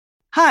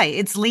Hi,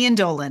 it's Leanne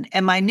Dolan,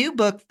 and my new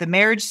book, The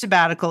Marriage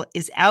Sabbatical,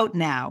 is out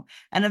now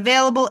and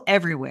available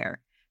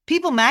everywhere.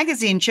 People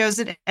magazine chose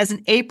it as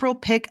an April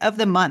pick of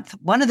the month,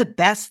 one of the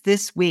best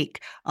this week.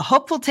 A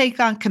hopeful take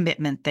on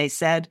commitment, they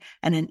said,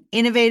 and an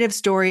innovative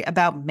story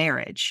about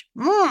marriage.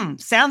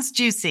 Sounds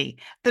juicy.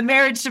 The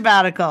Marriage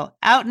Sabbatical,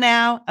 out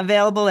now,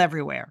 available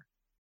everywhere.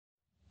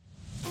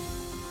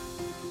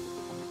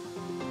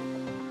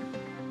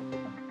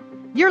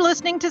 You're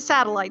listening to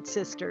Satellite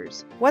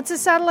Sisters. What's a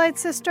satellite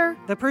sister?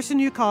 The person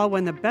you call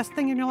when the best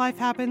thing in your life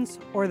happens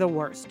or the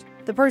worst.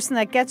 The person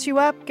that gets you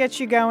up, gets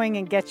you going,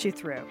 and gets you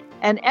through.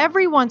 And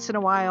every once in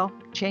a while,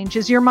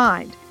 changes your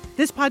mind.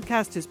 This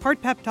podcast is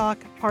part pep talk,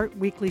 part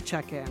weekly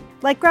check-in.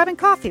 Like grabbing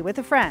coffee with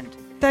a friend.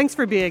 Thanks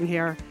for being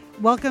here.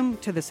 Welcome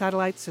to the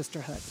Satellite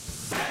Sisterhood.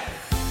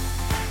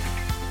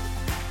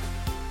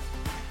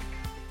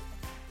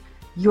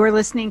 You're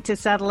listening to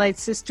Satellite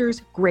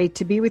Sisters. Great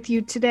to be with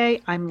you today.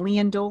 I'm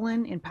Leanne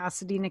Dolan in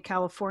Pasadena,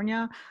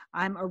 California.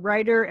 I'm a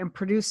writer and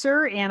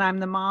producer, and I'm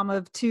the mom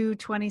of two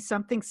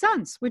 20-something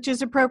sons, which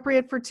is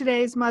appropriate for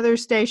today's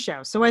Mother's Day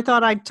show. So I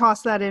thought I'd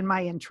toss that in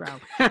my intro.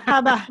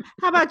 How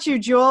about you,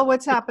 Jewel?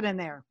 What's happening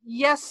there?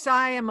 Yes,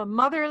 I am a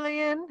mother,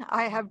 Leanne.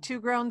 I have two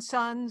grown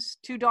sons,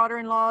 two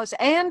daughter-in-laws,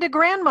 and a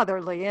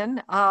grandmother,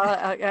 Leanne,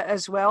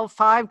 as well,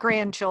 5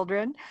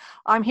 grandchildren.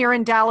 I'm here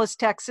in Dallas,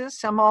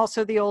 Texas. I'm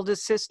also the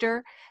oldest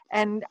sister,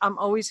 and I'm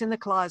always in the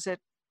closet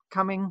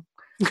coming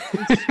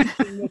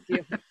with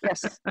you.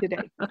 Yes,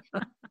 today.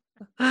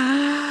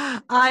 I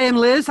am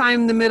Liz.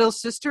 I'm the middle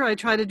sister. I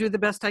try to do the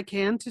best I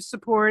can to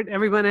support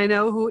everyone I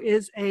know who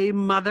is a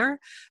mother.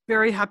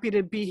 Very happy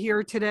to be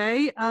here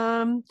today.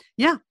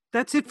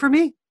 That's it for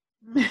me.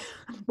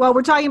 Well,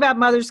 we're talking about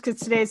mothers because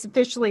today is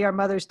officially our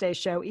Mother's Day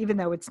show, even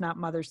though it's not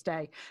Mother's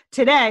Day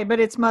today, but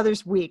it's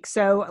Mother's Week.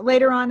 So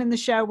later on in the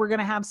show, we're going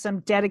to have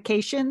some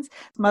dedications,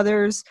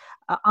 mothers,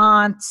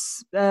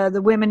 aunts,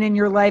 the women in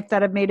your life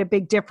that have made a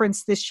big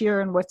difference this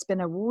year and what's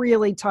been a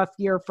really tough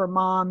year for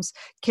moms,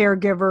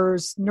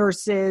 caregivers,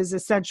 nurses,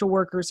 essential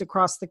workers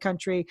across the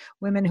country,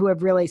 women who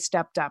have really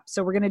stepped up.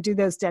 So we're going to do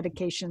those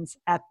dedications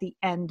at the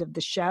end of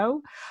the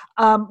show.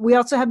 We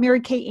also have Mary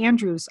Kay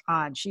Andrews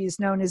on. She is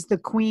known as the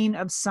Queen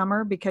of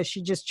Summer because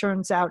she just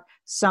churns out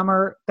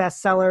summer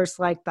bestsellers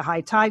like The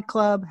High Tide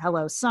Club,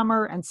 Hello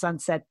Summer, and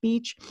Sunset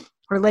Beach.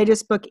 Her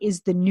latest book is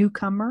The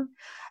Newcomer.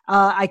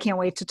 I can't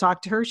wait to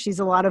talk to her. She's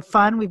a lot of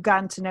fun. We've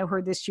gotten to know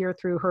her this year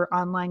through her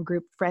online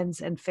group,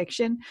 Friends and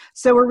Fiction.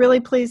 So we're really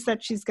pleased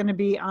that she's going to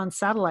be on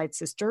Satellite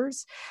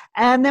Sisters.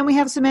 And then we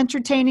have some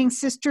entertaining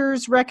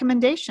sisters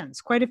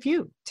recommendations, quite a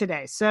few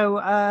today.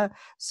 So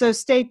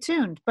stay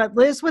tuned. But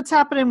Liz, what's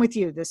happening with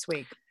you this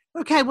week?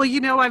 Okay, well,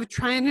 I'm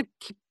trying to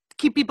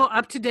keep people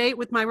up to date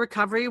with my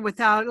recovery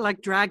without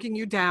dragging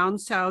you down.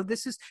 So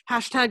this is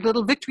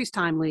 #Little Victories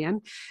time, Leanne.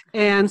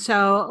 And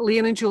so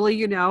Leanne and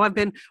Julie, I've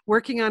been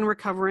working on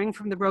recovering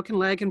from the broken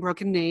leg and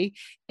broken knee,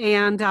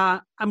 and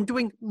I'm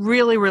doing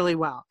really, really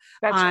well.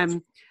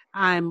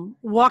 I'm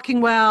walking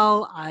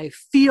well. I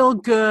feel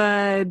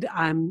good.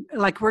 I'm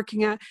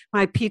working at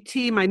my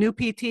PT, my new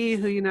PT,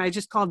 who, I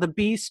just call the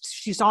Beast.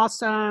 She's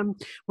awesome.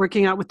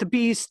 Working out with the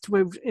Beast.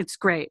 It's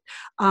great.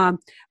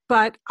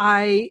 But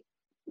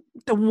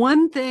the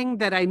one thing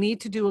that I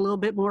need to do a little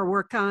bit more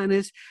work on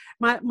is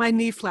my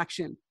knee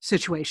flexion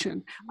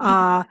situation.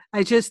 I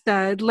just,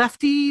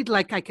 lefty,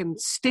 I can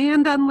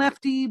stand on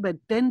lefty, but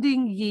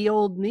bending ye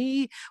old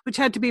knee, which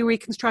had to be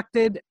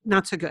reconstructed,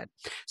 not so good.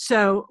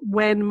 So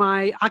when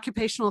my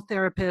occupational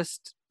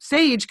therapist,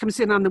 Sage, comes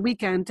in on the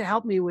weekend to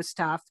help me with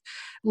stuff,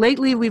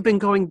 lately we've been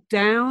going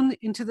down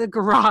into the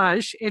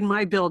garage in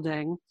my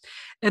building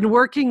and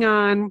working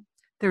on,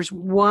 there's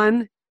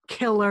one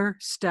killer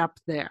step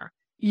there.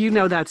 You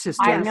know that,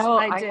 sister. I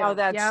know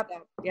that step.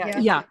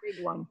 Yeah.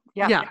 Big one.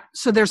 Yeah.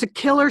 So there's a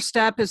killer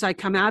step as I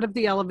come out of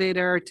the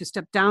elevator to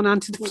step down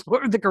onto the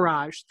floor of the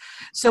garage.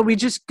 So we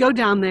just go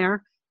down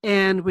there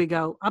and we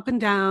go up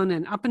and down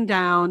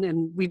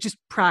and we just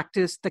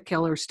practice the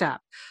killer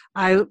step.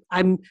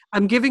 I'm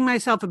giving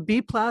myself a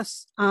B+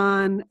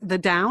 on the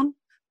down,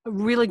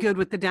 really good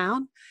with the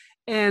down,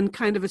 and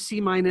kind of a C-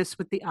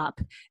 with the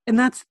up. And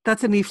that's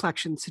a knee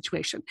flexion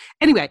situation.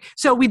 Anyway,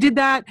 so we did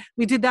that.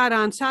 We did that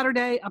on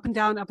Saturday, up and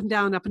down, up and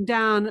down, up and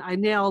down. I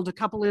nailed a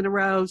couple in a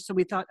row. So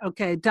we thought,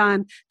 okay,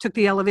 done. Took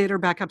the elevator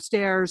back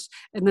upstairs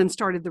and then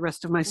started the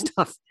rest of my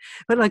stuff.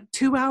 But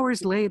 2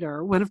 hours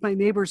later, one of my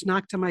neighbors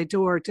knocked on my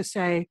door to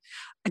say,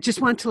 I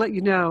just want to let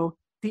you know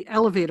the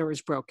elevator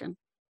is broken.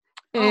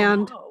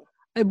 And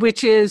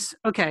which is,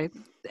 okay,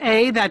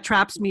 A, that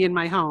traps me in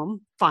my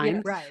home. Fine.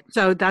 Yeah, right.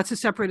 So that's a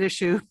separate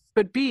issue.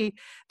 But B,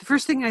 the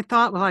first thing I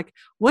thought was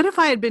what if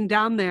I had been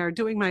down there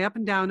doing my up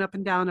and down, up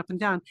and down, up and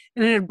down,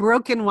 and it had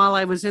broken while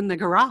I was in the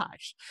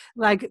garage?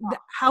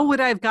 How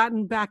would I have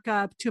gotten back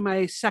up to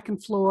my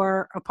second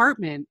floor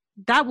apartment?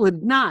 That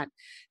would not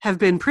have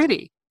been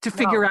pretty to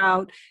figure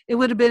out. It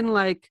would have been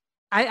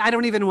I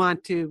don't even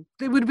want to.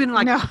 It would have been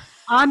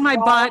on my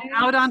butt,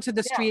 out onto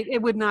the street.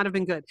 It would not have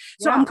been good.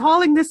 So I'm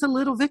calling this a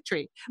little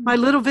victory. My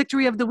little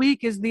victory of the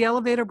week is the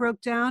elevator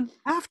broke down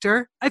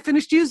after I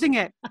finished using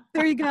it.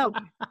 There you go.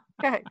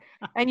 Okay.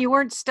 And you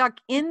weren't stuck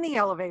in the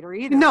elevator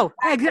either. No,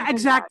 That's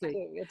exactly.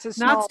 It's a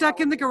small Not stuck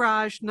in the elevator.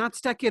 garage, not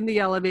stuck in the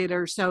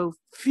elevator. So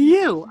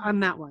phew on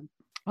that one.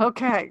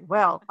 Okay,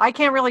 well, I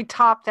can't really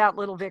top that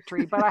little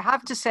victory, but I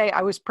have to say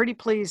I was pretty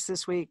pleased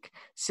this week,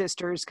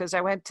 sisters, because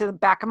I went to the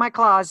back of my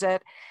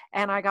closet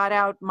and I got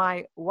out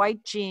my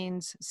white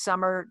jeans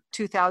summer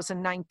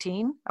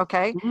 2019.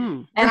 Okay,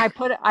 Mm. and I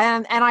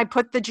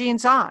put the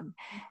jeans on,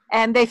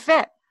 and they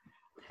fit,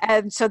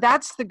 and so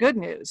that's the good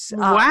news.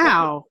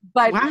 Wow.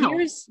 But Wow.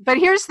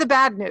 here's the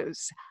bad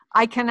news.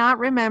 I cannot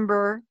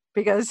remember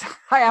because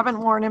I haven't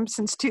worn them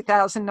since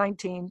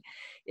 2019.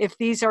 If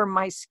these are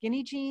my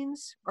skinny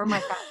jeans or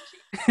my fat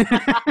jeans.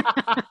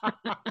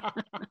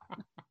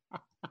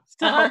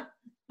 So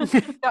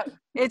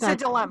it's a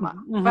dilemma,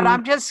 but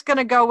I'm just going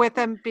to go with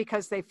them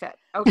because they fit.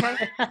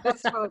 Okay.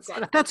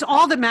 That's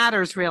all that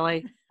matters,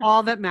 really.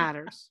 All that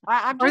matters.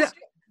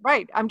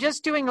 I'm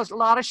just doing a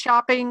lot of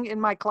shopping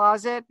in my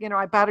closet. You know,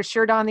 I bought a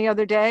shirt on the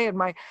other day and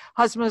my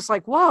husband was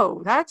like,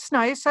 whoa, that's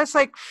nice. That's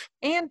like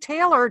Ann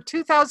Taylor,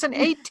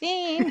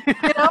 2018, you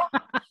know,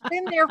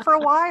 been there for a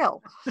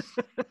while.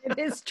 It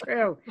is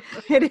true.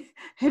 It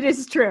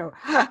is true.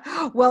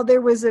 Well,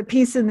 there was a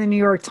piece in the New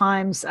York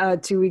Times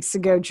 2 weeks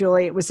ago,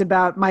 Julie. It was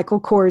about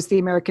Michael Kors, the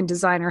American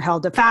designer,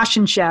 held a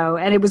fashion show,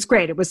 and it was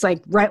great. It was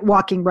like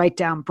walking right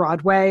down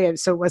Broadway,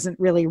 so it wasn't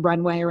really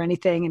runway or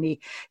anything. And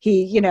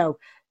he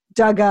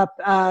dug up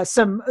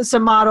some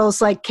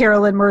models like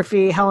Carolyn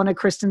Murphy, Helena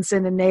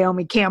Christensen, and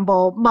Naomi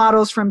Campbell,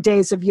 models from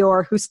days of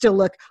yore who still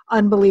look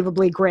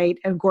unbelievably great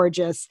and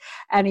gorgeous.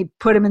 And he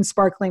put them in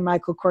sparkling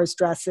Michael Kors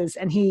dresses.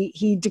 And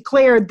he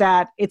declared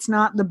that it's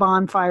not the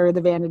bonfire of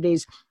the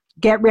vanities.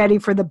 Get ready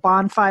for the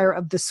bonfire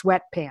of the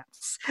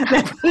sweatpants.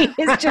 That he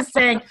is just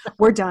saying,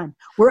 we're done.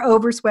 We're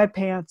over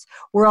sweatpants.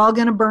 We're all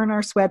going to burn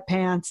our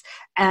sweatpants.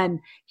 And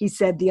he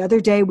said the other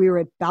day we were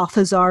at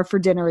Balthazar for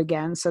dinner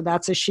again. So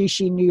that's a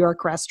Shishi New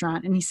York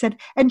restaurant. And he said,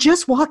 and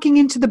just walking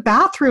into the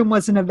bathroom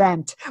was an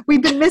event.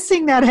 We've been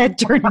missing that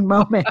head-turning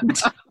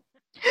moment.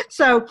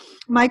 So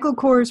Michael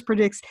Kors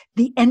predicts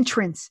the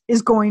entrance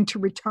is going to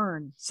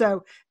return.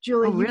 So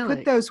Julie, you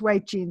put those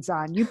white jeans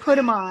on. You put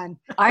them on.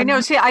 I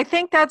know. See, I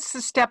think that's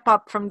the step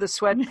up from the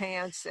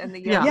sweatpants and the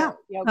yoga.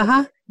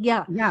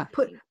 Yeah.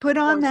 Put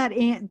on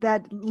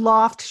that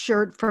loft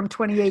shirt from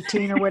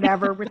 2018 or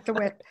whatever with the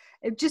whip.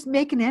 Just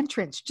make an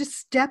entrance. Just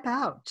step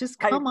out. Just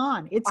come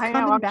on. It's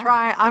coming back.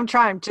 I'm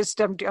trying. I'm just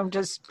going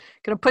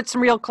to put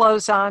some real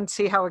clothes on,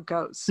 see how it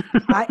goes.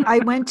 I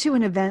went to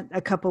an event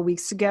a couple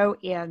weeks ago,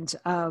 and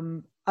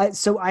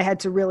so I had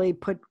to really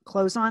put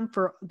clothes on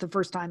for the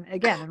first time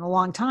again in a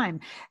long time,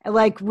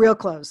 like real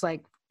clothes,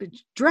 like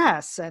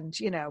dress and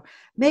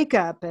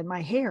makeup and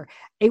my hair.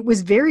 It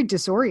was very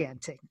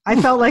disorienting.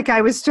 I felt like I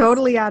was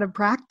totally out of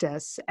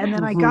practice. And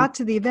then I got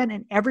to the event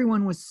and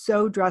everyone was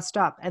so dressed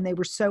up and they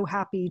were so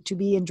happy to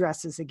be in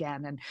dresses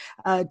again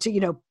and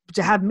to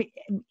have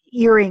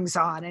earrings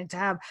on and to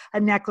have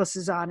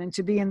necklaces on and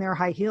to be in their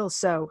high heels.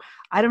 So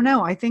I don't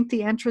know. I think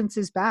the entrance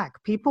is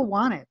back. People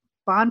want it.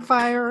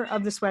 Bonfire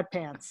of the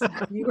sweatpants.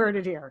 You heard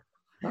it here.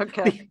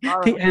 Okay.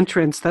 The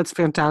entrance. That's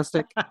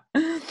fantastic.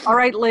 All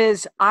right,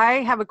 Liz,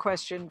 I have a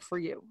question for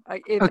you.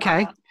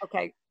 Okay.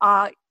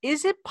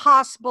 Is it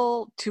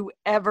possible to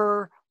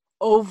ever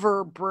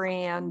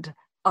overbrand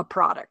a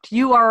product?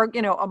 You are,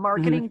 a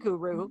marketing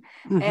guru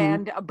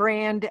and a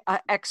brand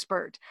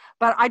expert.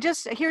 But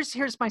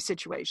here's my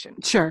situation.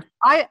 Sure.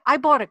 I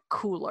bought a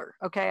cooler.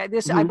 Okay.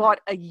 I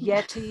bought a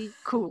Yeti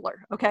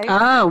cooler. Okay.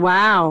 Oh,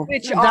 wow.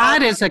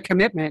 That is a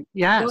commitment.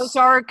 Yes. Those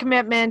are a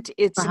commitment.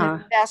 It's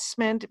an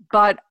investment,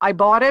 but I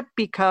bought it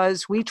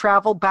because we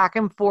travel back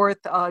and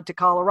forth to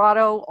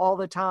Colorado all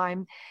the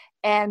time.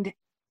 And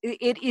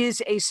it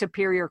is a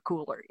superior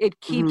cooler. It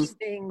keeps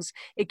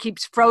it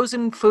keeps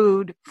frozen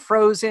food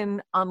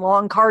frozen on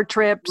long car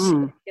trips.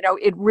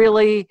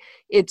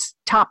 It's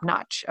top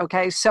notch.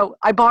 Okay. So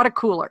I bought a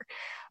cooler,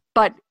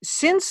 but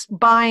since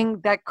buying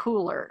that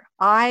cooler,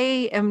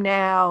 I am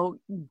now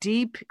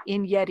deep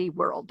in Yeti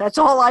world. That's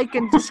all I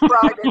can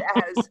describe it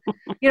as.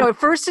 At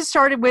first it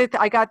started with,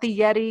 I got the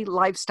Yeti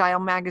lifestyle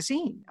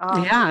magazine.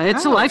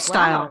 It's a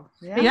lifestyle.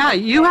 Wow. Yeah.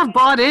 You have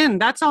bought in.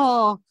 That's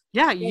all.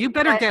 Yeah, you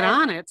better get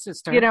on it,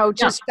 sister.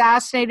 Just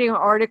fascinating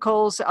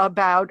articles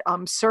about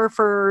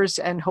surfers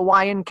and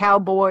Hawaiian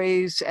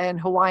cowboys and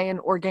Hawaiian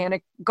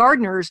organic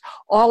gardeners,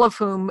 all of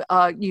whom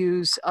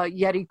use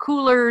Yeti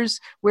coolers,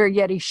 wear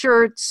Yeti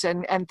shirts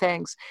and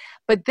things.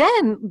 But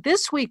then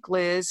this week,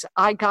 Liz,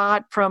 I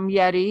got from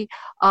Yeti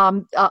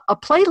a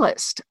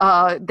playlist.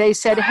 They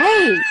said,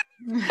 hey,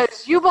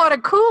 because you bought a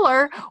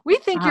cooler, we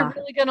think you're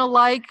really going to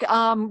like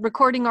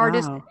recording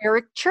artist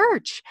Eric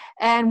Church.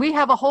 And we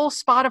have a whole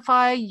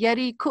Spotify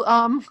Yeti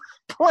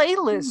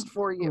playlist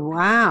for you.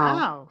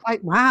 Wow.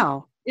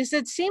 Wow.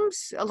 It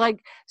seems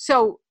like,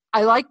 so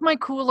I like my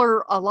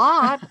cooler a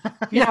lot,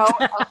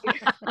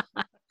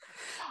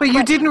 But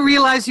you didn't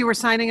realize you were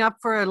signing up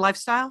for a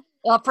lifestyle?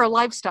 For a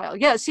lifestyle.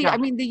 Yeah. See, Yeah. I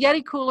mean, the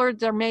Yeti coolers,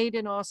 they're made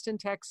in Austin,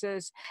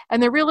 Texas.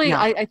 And they're really, Yeah.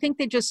 I think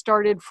they just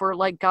started for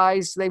like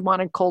guys, they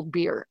wanted cold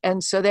beer.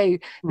 And so they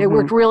Mhm.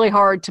 worked really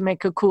hard to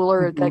make a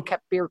cooler Mhm. that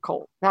kept beer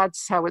cold.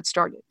 That's how it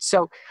started.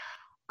 So,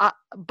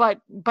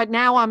 but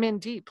now I'm in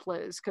deep,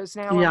 Liz, because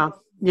now I'm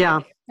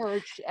in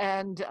church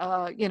and,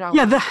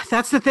 Yeah,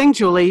 that's the thing,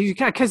 Julie,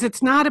 because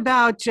it's not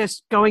about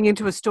just going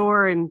into a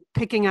store and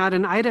picking out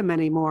an item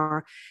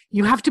anymore.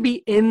 You have to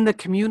be in the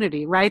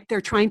community, right?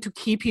 They're trying to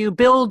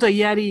build a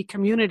Yeti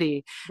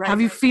community,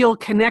 have you feel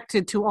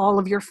connected to all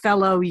of your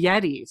fellow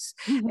Yetis.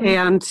 Mhm.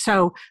 And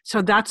so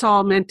that's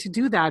all meant to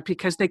do that,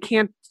 because they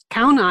can't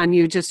count on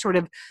you just sort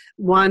of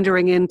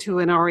wandering into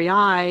an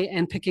REI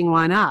and picking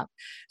one up.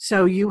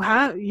 So you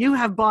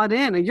have bought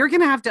in, and you're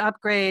going to have to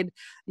upgrade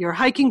your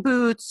hiking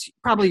boots,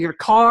 probably your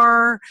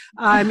car.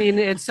 I mean,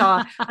 it's.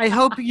 I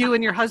hope you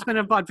and your husband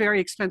have bought very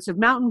expensive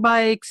mountain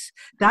bikes.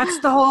 That's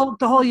the whole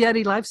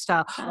Yeti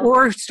lifestyle.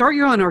 Or start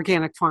your own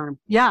organic farm.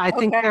 Yeah, I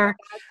think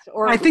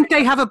I think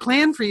they have a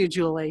plan for you,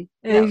 Julie.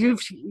 Yeah.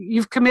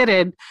 You've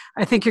committed.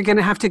 I think you're going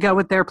to have to go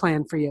with their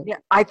plan for you. Yeah,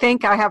 I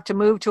think I have to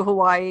move to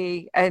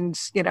Hawaii and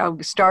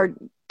start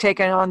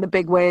taking on the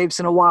big waves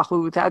in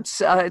Oahu.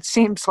 That's it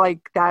seems like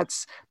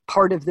that's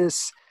part of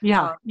this.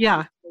 Yeah.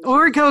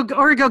 Or go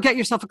get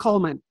yourself a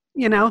Coleman.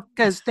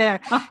 Because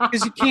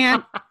you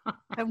can't.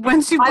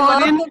 Once you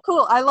bought in,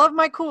 I love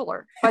my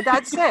cooler, but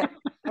that's it.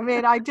 I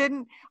mean, I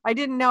didn't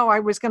know I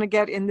was going to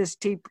get in this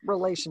deep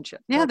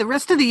relationship. Yeah, the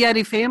rest of the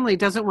Yeti family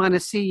doesn't want to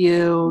see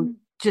you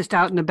just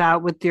out and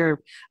about with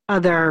your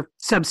other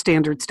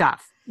substandard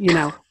stuff.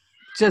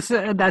 Just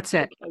that's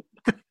it.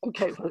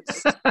 Okay,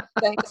 Liz.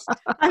 Thanks.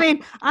 I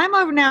mean, I'm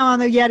over now on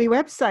the Yeti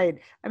website.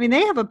 I mean,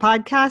 they have a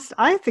podcast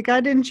I think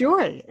I'd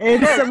enjoy.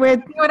 It's with,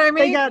 you know what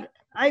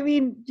I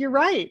mean? You're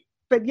right.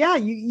 But yeah,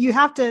 you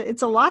have to,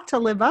 it's a lot to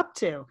live up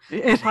to.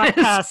 It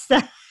Podcast.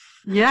 is.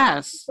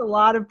 Yes. It's a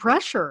lot of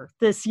pressure,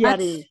 this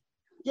Yeti.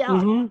 Yeah.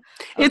 Mm-hmm.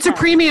 It's a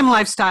premium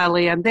lifestyle,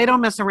 Leanne. They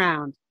don't mess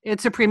around.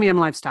 It's a premium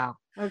lifestyle.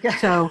 Okay.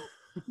 So,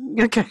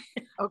 okay.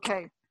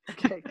 Okay.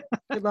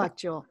 Good luck,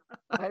 Jewel.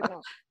 I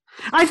know.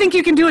 I think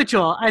you can do it,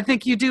 Joel. I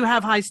think you do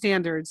have high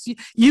standards.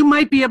 You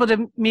might be able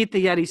to meet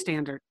the Yeti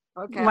standard.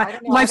 Okay.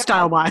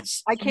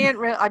 Lifestyle-wise. I can't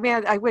really, I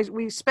mean,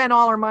 we spent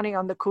all our money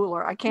on the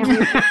cooler. I can't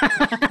really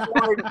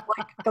afford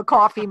like the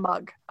coffee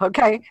mug.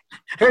 Okay.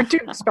 They're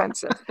too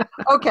expensive.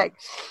 Okay.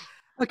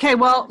 Okay,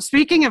 well,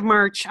 speaking of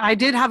merch, I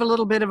did have a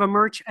little bit of a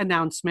merch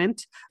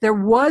announcement. There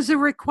was a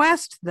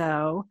request,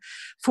 though,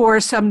 for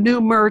some new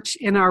merch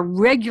in our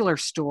regular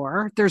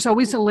store. There's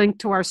always a link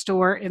to our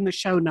store in the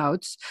show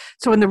notes.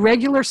 So in the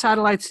regular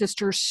Satellite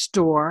Sisters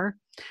store,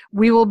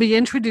 we will be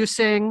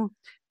introducing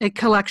a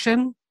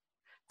collection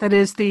that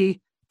is the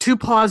Two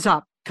Paws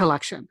Up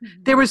collection.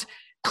 Mm-hmm. There was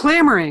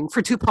clamoring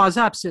for Two Paws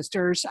Up,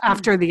 sisters,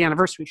 after the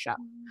anniversary show.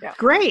 Yeah.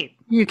 Great.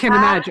 You can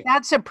imagine.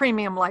 That's a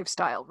premium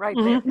lifestyle right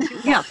there.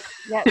 Yeah.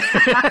 Yes.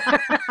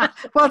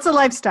 Well, it's a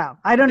lifestyle.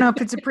 I don't know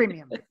if it's a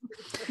premium.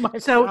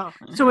 So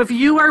if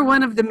you are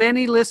one of the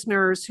many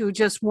listeners who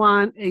just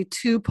want a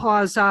Two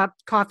Paws Up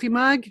coffee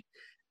mug,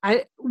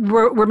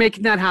 we're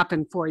making that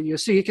happen for you.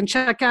 So you can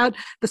check out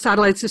the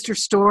Satellite Sister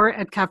store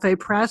at Cafe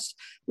Press.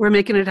 We're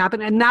making it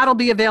happen. And that'll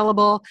be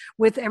available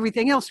with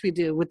everything else we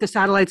do, with the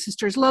Satellite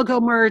Sisters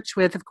logo merch,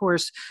 with, of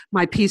course,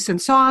 my Peace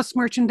and Sauce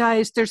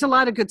merchandise. There's a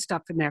lot of good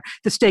stuff in there.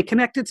 The Stay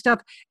Connected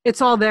stuff,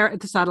 it's all there at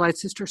the Satellite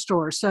Sister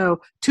store.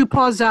 So Two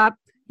Paws Up,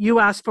 you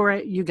asked for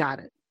it, you got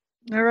it.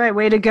 All right.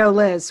 Way to go,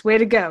 Liz. Way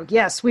to go.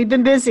 Yes, we've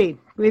been busy.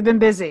 So,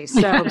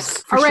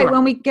 yes, all right. sure.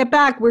 When we get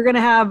back, we're going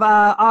to have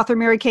author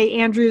Mary Kay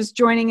Andrews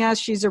joining us.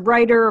 She's a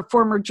writer, a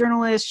former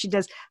journalist. She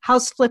does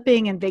house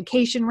flipping and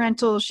vacation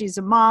rentals. She's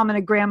a mom and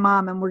a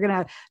grandmom, and we're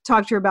going to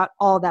talk to her about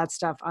all that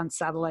stuff on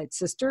Satellite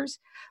Sisters.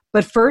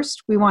 But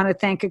first, we want to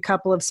thank a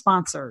couple of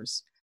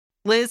sponsors.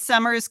 Liz,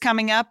 summer is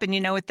coming up, and you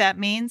know what that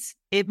means?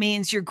 It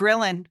means you're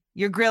grilling.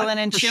 You're grilling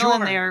and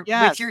chilling there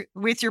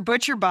with your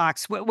butcher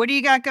box. What do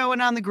you got going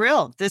on the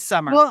grill this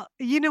summer? Well,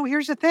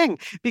 here's the thing.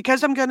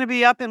 Because I'm going to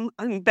be up in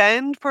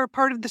Bend for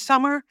part of the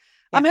summer,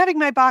 I'm having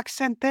my box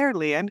sent there,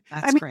 Leanne.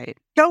 That's great.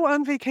 Go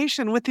on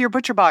vacation with your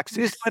butcher box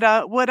is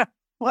what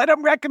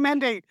I'm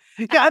recommending.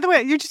 Yeah, other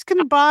way, you're just going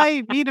to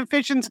buy meat and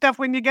fish and stuff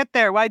when you get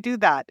there. Why do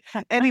that?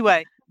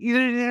 Anyway,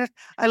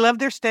 I love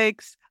their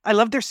steaks. I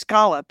love their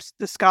scallops.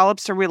 The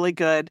scallops are really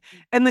good.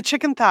 And the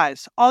chicken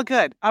thighs, all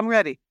good. I'm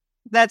ready.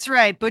 That's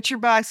right. Butcher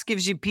Box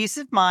gives you peace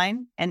of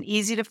mind and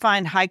easy to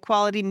find high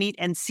quality meat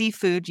and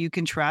seafood you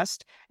can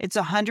trust. It's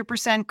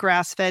 100%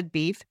 grass fed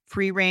beef,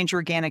 free range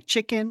organic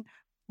chicken,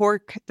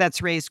 pork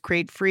that's raised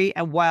crate free,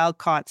 and wild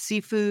caught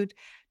seafood.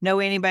 No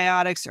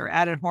antibiotics or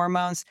added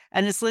hormones.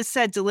 And as Liz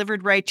said,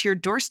 delivered right to your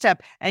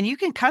doorstep. And you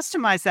can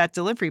customize that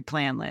delivery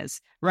plan,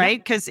 Liz, right?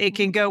 Because it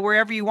can go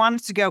wherever you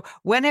want it to go,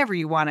 whenever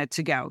you want it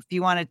to go. If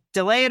you want to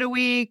delay it a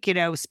week,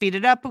 speed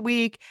it up a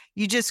week,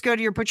 you just go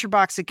to your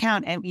ButcherBox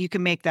account and you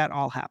can make that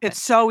all happen.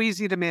 It's so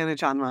easy to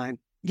manage online.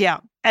 Yeah.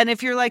 And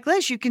if you're like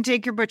Liz, you can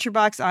take your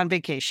ButcherBox on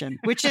vacation,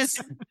 which is...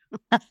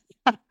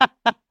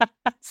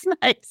 That's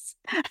nice.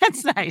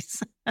 That's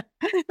nice.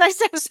 nice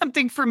to have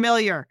something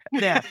familiar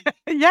there.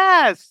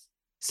 Yes.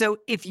 So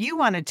if you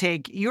want to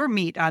take your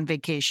meat on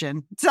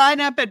vacation, sign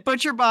up at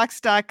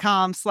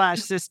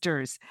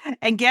butcherbox.com/sisters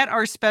and get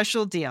our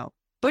special deal.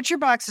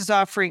 ButcherBox is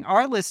offering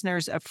our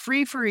listeners a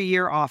free for a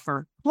year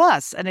offer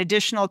plus an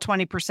additional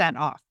 20%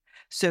 off.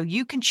 So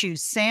you can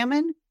choose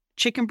salmon,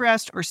 chicken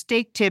breast, or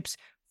steak tips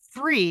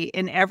free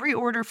in every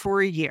order for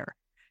a year.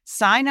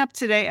 Sign up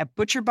today at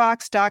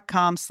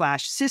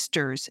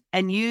butcherbox.com/sisters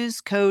and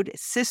use code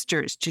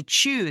SISTERS to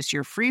choose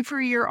your free for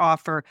a year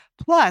offer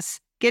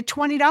plus get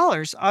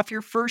 $20 off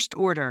your first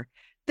order.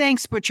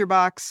 Thanks,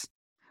 ButcherBox.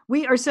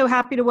 We are so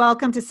happy to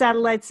welcome to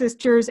Satellite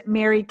Sisters,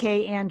 Mary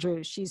Kay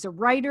Andrews. She's a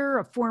writer,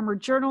 a former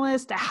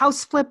journalist, a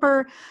house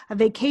flipper, a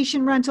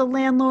vacation rental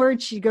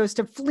landlord. She goes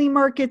to flea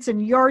markets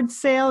and yard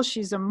sales.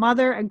 She's a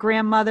mother, a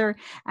grandmother,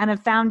 and a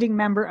founding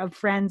member of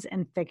Friends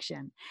and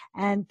Fiction.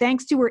 And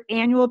thanks to her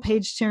annual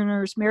page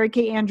turners, Mary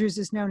Kay Andrews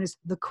is known as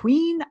the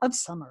Queen of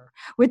Summer,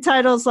 with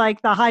titles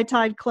like The High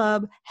Tide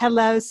Club,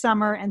 Hello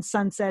Summer, and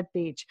Sunset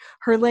Beach.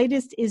 Her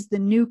latest is The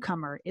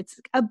Newcomer. It's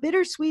a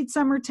bittersweet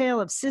summer tale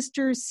of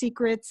sisters,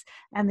 secrets,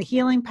 and the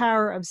healing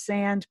power of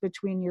sand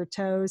between your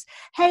toes.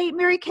 Hey,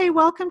 Mary Kay,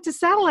 welcome to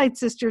Satellite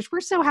Sisters. We're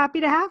so happy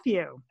to have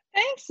you.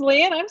 Thanks,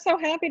 Lynn. I'm so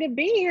happy to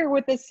be here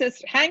with the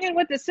hanging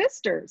with the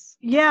sisters.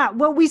 Yeah,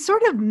 well, we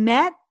sort of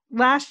met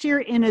last year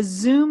in a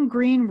Zoom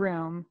green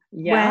room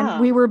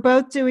when we were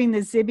both doing the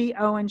Zibby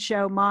Owen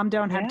show, Mom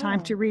Don't Have Time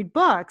to Read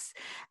Books.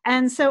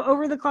 And so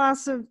over the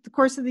course of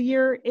the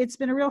year, it's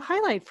been a real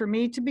highlight for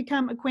me to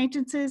become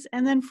acquaintances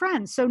and then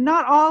friends. So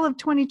not all of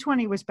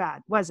 2020 was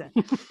bad, was it?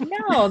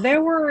 No,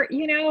 there were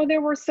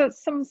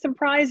some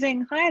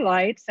surprising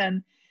highlights,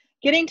 and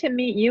getting to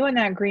meet you in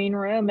that green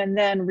room and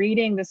then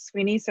reading the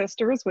Sweeney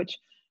Sisters, which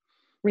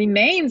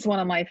remains one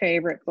of my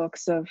favorite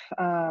books of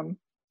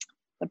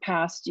the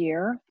past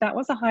year. That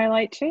was a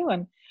highlight too.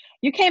 And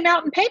you came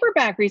out in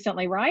paperback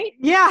recently, right?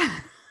 Yeah,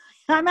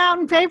 I'm out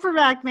in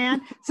paperback,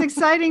 man. It's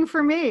exciting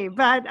for me.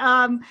 But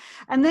and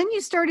then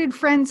you started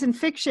Friends and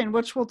Fiction,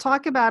 which we'll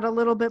talk about a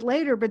little bit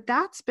later, but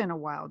that's been a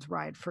wild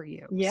ride for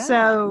you. Yeah.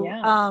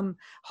 So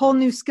whole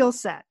new skill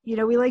set. You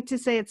know, we like to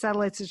say at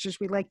Satellite Sisters,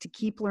 we like to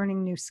keep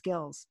learning new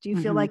skills. Do you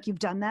feel like you've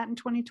done that in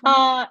 2020?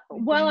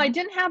 Well, I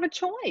didn't have a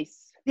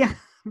choice. Yeah.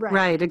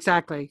 Right,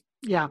 exactly.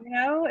 Yeah. You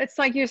know, it's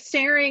like you're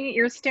staring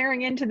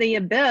into the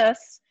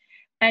abyss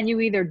and you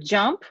either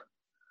jump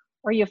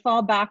or you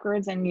fall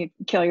backwards and you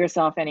kill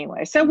yourself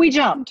anyway. So we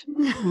jumped.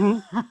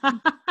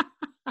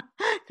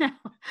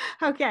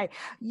 Okay.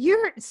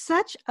 You're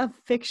such a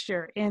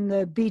fixture in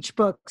the beach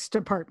books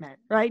department,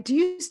 right? Do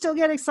you still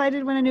get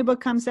excited when a new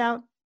book comes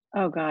out?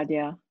 Oh God,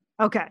 yeah.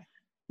 Okay.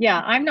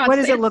 Yeah, I'm not. What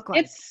does it look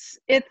like?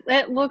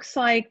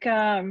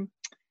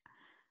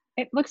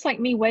 It looks like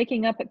me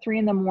waking up at 3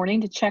 a.m.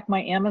 to check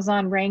my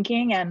Amazon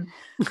ranking and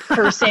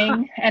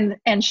cursing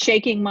and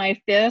shaking my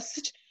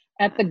fist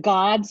at the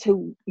gods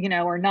who,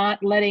 are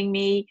not letting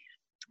me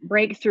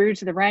break through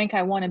to the rank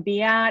I want to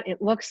be at.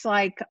 It looks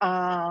like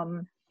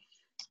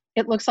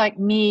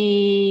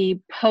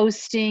me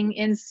posting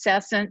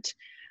incessant,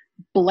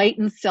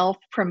 blatant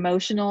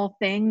self-promotional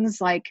things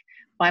like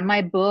buy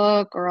my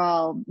book or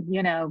I'll,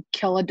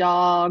 kill a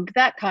dog,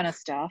 that kind of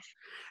stuff.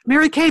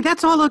 Mary Kay,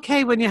 that's all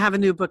okay when you have a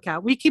new book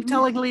out. We keep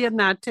telling Leanne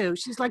that too.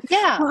 She's like,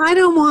 well, I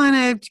don't want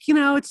to,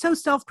 it's so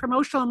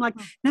self-promotional. I'm like,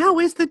 now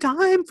is the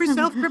time for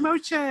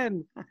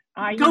self-promotion.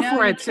 Go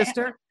for it,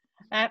 sister.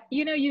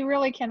 You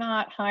really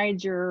cannot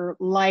hide your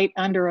light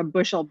under a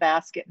bushel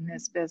basket in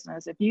this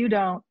business. If you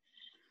don't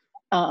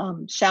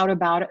shout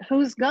about it,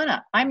 who's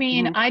gonna? I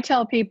mean, I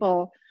tell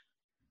people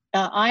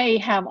I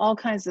have all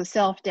kinds of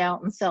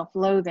self-doubt and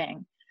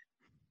self-loathing.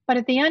 But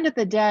at the end of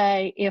the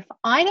day, if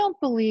I don't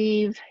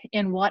believe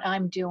in what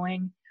I'm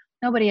doing,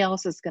 nobody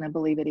else is going to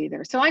believe it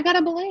either. So I got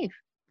to believe.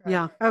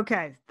 Yeah.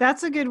 Okay.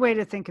 That's a good way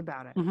to think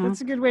about it. That's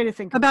a good way to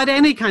think about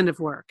any kind of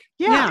work.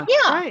 Yeah.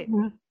 Right.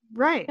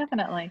 Right.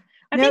 Definitely.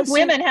 I think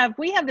women have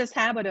this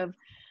habit of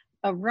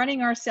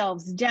running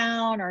ourselves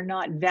down or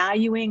not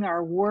valuing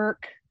our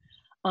work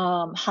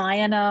high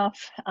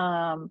enough.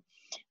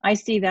 I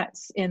see that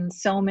in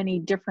so many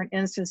different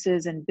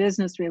instances in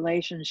business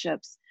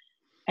relationships.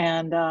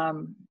 And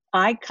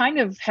I kind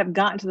of have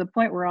gotten to the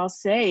point where I'll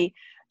say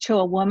to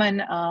a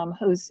woman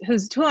who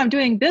I'm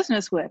doing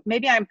business with,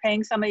 maybe I'm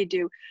paying somebody to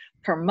do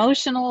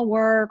promotional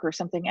work or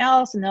something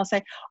else, and they'll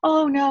say,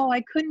 oh no,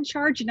 I couldn't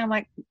charge you. And I'm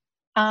like,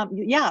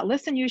 yeah,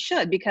 listen, you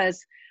should,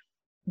 because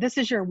this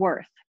is your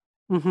worth.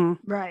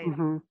 Right.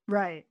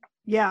 Right.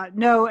 Yeah,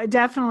 no,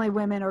 definitely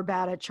women are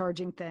bad at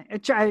charging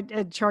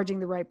charging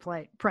the right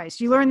price.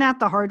 You learn that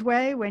the hard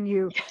way when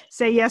you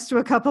say yes to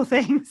a couple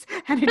things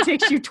and it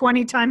takes you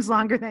 20 times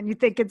longer than you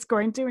think it's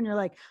going to. And you're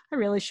like, I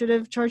really should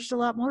have charged a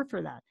lot more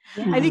for that.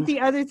 Yeah. I think the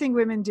other thing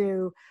women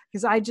do,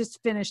 because I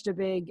just finished a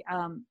big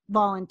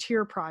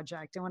volunteer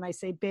project. And when I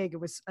say big, it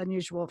was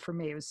unusual for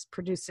me. It was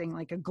producing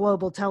like a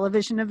global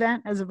television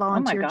event as a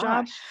volunteer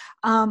job.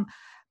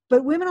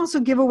 but women also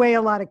give away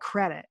a lot of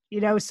credit.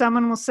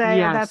 Someone will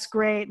say, oh, that's Yes.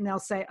 great. And they'll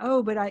say,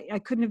 oh, but I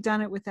couldn't have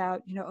done it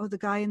without, the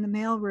guy in the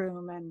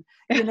mailroom and,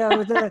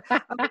 the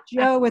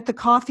Joe at the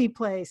coffee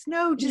place.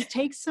 No, just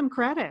take some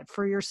credit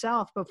for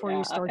yourself before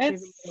you start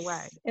giving it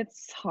away.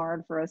 It's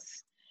hard for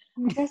us.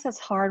 I guess it's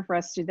hard for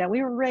us to do that.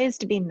 We were raised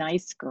to be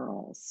nice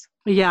girls.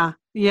 Yeah.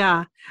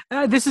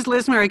 This is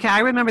Liz Mary Kay. I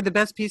remember the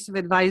best piece of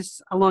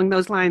advice along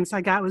those lines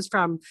I got was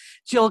from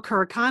Jill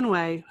Kerr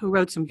Conway, who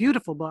wrote some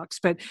beautiful books,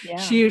 but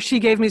she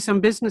gave me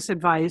some business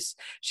advice.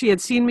 She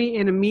had seen me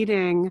in a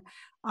meeting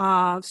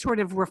sort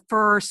of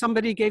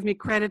somebody gave me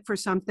credit for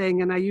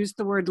something, and I used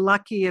the word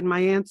lucky in my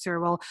answer.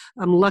 Well,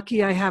 I'm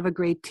lucky I have a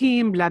great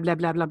team, blah, blah,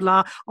 blah, blah,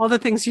 blah, all the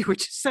things you were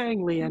just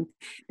saying, Leanne.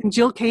 And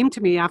Jill came to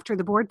me after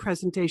the board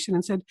presentation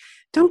and said,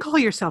 don't call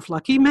yourself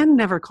lucky. Men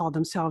never call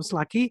themselves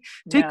lucky.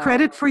 Take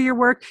credit for your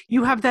work.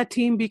 You have that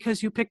team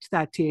because you picked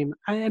that team.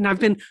 And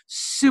I've been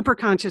super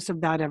conscious of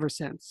that ever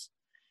since.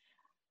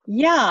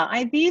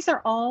 Yeah, these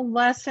are all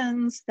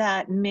lessons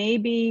that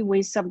maybe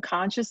we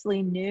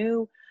subconsciously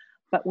knew,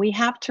 but we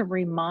have to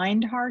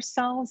remind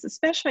ourselves,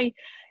 especially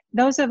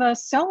those of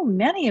us, so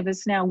many of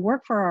us now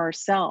work for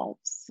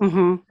ourselves.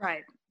 Mm-hmm.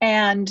 Right.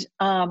 And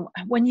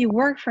when you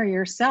work for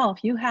yourself,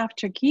 you have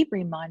to keep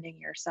reminding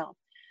yourself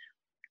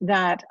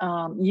that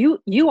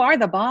you are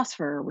the boss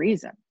for a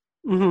reason.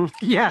 Mm-hmm.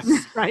 Yes,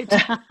 right.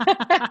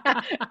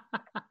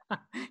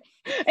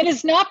 And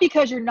it's not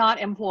because you're not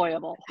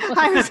employable.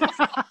 I was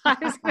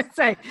going to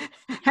say,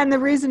 and the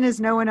reason is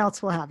no one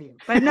else will have you.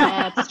 But no,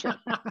 that's true.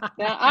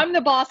 Yeah, I'm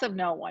the boss of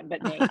no one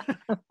but me.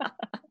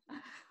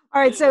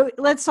 All right, so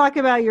let's talk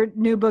about your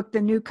new book, The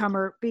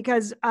Newcomer,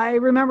 because I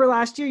remember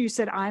last year you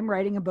said, I'm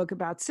writing a book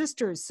about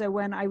sisters. So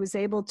when I was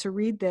able to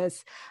read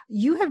this,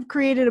 you have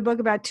created a book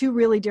about two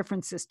really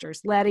different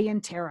sisters, Letty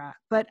and Tara.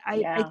 But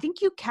I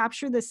think you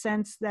capture the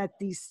sense that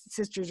these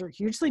sisters are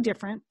hugely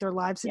different. Their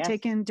lives have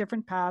taken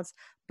different paths,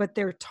 but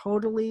they're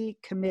totally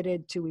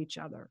committed to each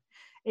other.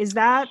 Is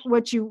that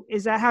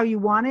how you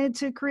wanted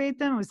to create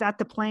them? Was that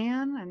the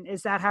plan? And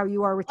is that how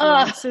you are with your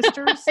own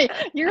sisters?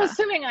 You're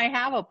assuming I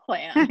have a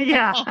plan.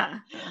 Yeah.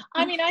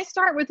 I mean, I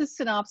start with a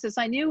synopsis.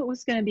 I knew it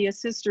was going to be a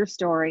sister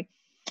story.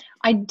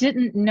 I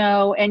didn't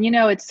know. And,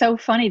 it's so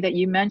funny that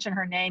you mentioned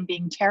her name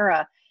being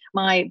Tara.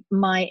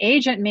 My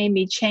agent made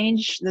me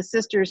change the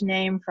sister's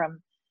name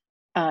from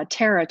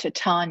Tara to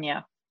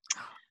Tanya.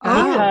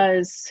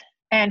 I'll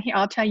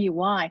tell you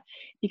why.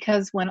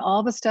 Because when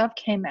all the stuff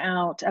came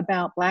out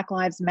about Black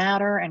Lives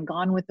Matter and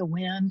Gone with the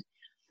Wind,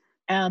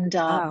 and,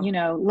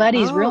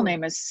 Letty's real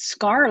name is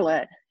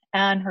Scarlett,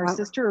 and her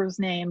sister was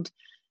named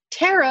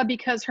Tara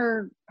because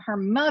her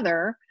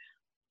mother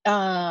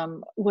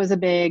was a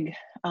big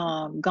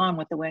Gone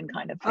with the Wind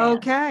kind of fan.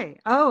 Okay.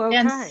 Oh, okay.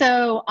 And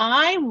so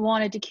I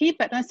wanted to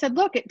keep it. And I said,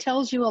 look, it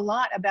tells you a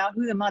lot about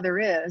who the mother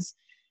is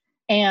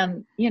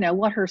and,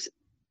 what her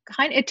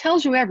it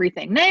tells you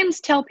everything. Names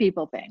tell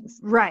people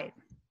things. Right.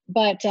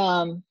 But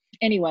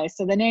anyway,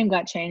 so the name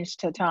got changed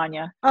to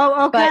Tanya.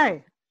 Oh,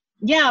 okay.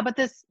 But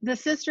the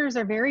sisters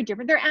are very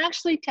different. They're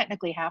actually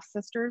technically half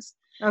sisters.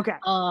 Okay.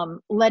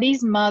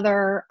 Letty's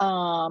mother,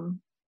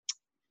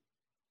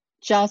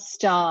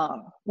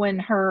 when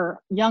her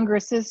younger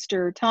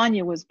sister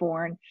Tanya was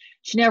born,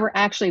 she never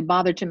actually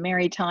bothered to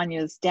marry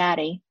Tanya's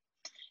daddy.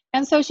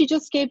 And so she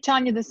just gave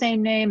Tanya the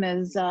same name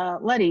as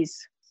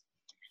Letty's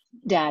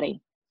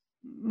daddy.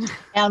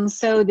 And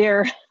so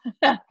they're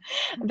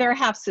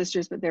half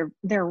sisters, but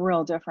they're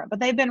real different. But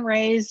they've been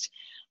raised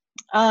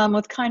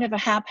with kind of a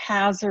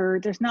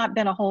haphazard. There's not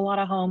been a whole lot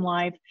of home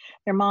life.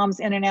 Their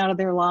mom's in and out of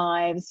their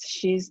lives.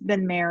 She's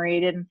been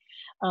married, and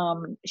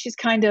she's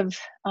kind of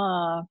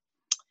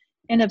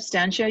in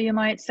absentia, you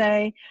might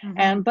say.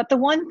 Mm-hmm. But the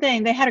one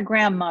thing, they had a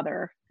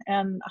grandmother,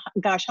 and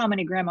gosh, how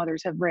many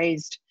grandmothers have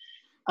raised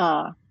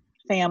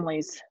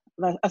families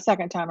a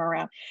second time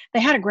around?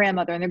 They had a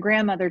grandmother, and the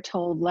grandmother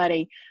told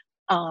Letty,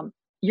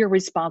 you're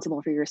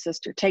responsible for your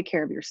sister. Take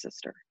care of your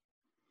sister.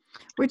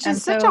 Which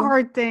is such a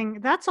hard thing.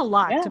 That's a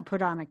lot to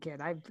put on a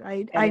kid.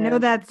 I know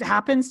that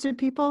happens to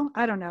people.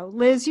 I don't know.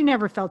 Liz, you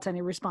never felt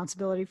any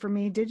responsibility for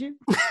me, did you?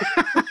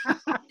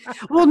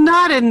 Well,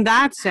 not in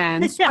that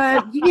sense,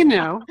 but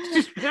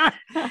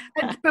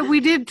but we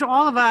did,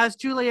 all of us,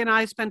 Julie and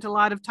I spent a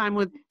lot of time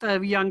with the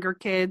younger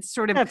kids,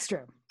 sort of. That's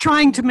true.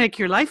 Trying to make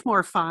your life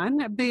more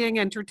fun, being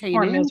entertaining.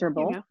 Or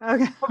miserable.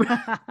 Okay.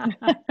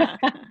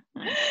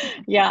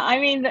 Yeah, I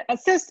mean,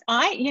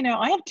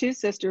 I have two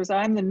sisters.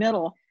 I'm the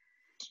middle.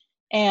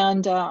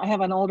 And I have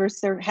had an older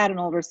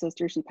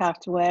sister, she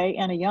passed away,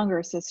 and a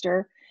younger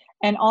sister.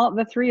 And all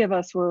the three of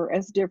us were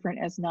as different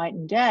as night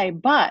and day.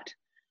 But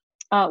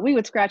we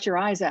would scratch your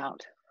eyes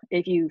out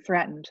if you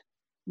threatened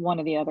one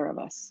or the other of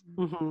us.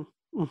 Mm-hmm.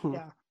 Mm-hmm.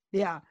 Yeah.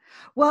 Yeah.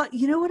 Well,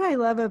 you know what I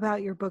love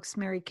about your books,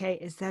 Mary Kay,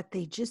 is that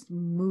they just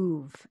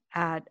move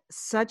at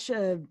such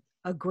a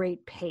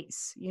great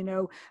pace.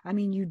 I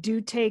mean, you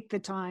do take the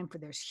time for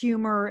there's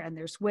humor and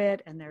there's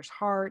wit and there's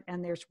heart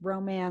and there's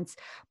romance,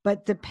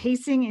 but the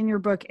pacing in your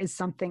book is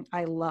something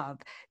I love.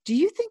 Do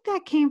you think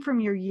that came from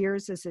your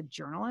years as a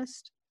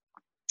journalist?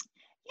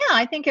 Yeah,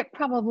 I think it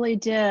probably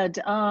did.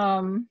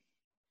 I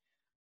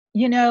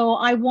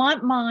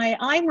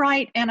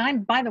write,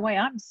 and by the way,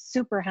 I'm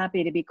super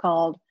happy to be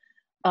called,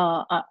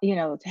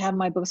 to have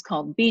my books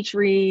called beach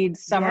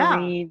reads, summer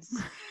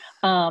reads.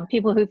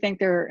 People who think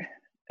they're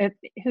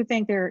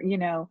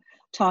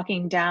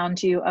talking down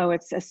to you, oh,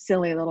 it's a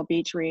silly little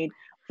beach read.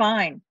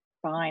 Fine.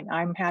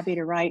 I'm happy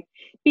to write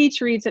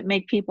beach reads that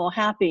make people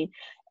happy.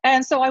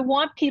 And so I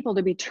want people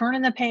to be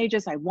turning the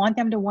pages. I want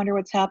them to wonder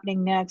what's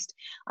happening next.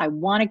 I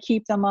want to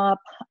keep them up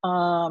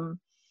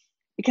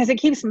because it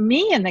keeps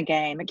me in the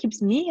game. It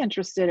keeps me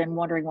interested in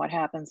wondering what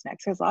happens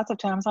next, because lots of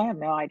times I have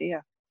no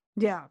idea.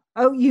 Yeah.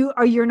 Oh,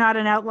 you're not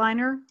an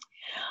outliner?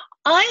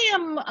 I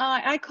am.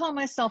 I call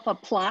myself a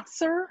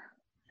plotzer,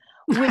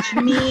 which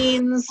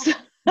means,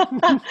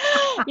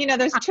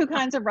 there's two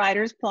kinds of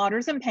writers,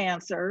 plotters and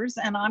pantsers,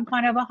 and I'm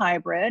kind of a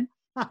hybrid.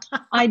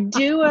 I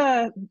do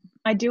a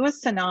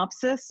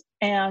synopsis,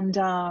 and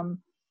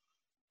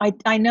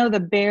I know the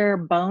bare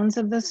bones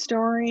of the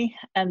story,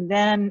 and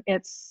then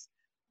it's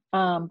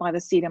by the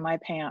seat of my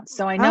pants.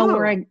 So I know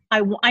where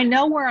I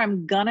know where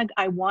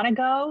I want to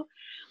go,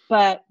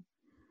 but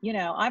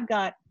I've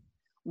got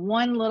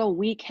one little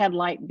weak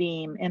headlight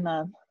beam in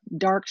the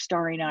dark,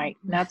 starry night,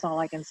 and that's all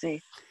I can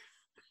see.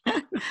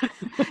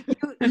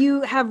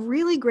 You have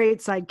really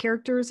great side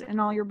characters in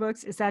all your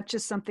books. Is that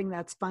just something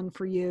that's fun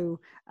for you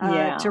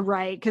to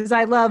write? Because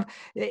I love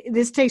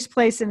this. Takes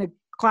place in a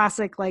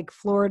classic like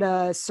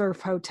Florida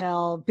surf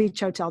hotel, beach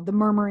hotel, the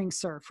Murmuring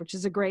Surf, which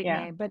is a great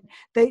name. But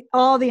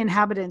all the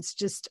inhabitants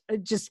just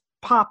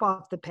pop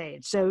off the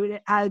page. So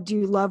do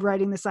you love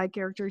writing the side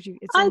characters?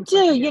 I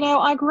do.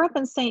 I grew up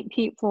in St.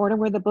 Pete, Florida,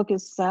 where the book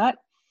is set,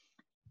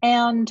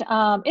 and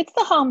it's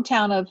the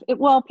hometown of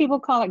people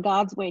call it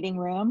God's waiting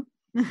room.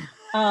 It's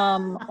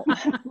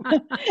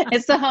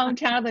the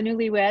hometown of the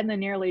newlywed and the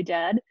nearly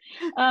dead.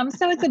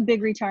 So it's a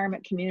big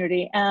retirement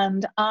community.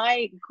 And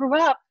I grew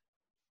up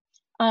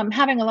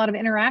having a lot of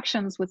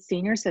interactions with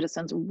senior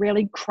citizens,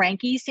 really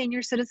cranky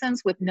senior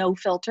citizens with no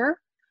filter.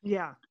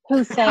 Yeah.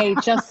 Who say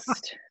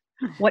just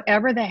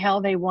whatever the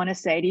hell they want to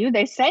say to you,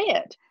 they say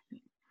it.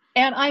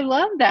 And I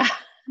love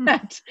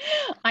that.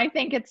 I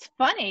think it's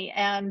funny.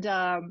 And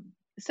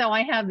so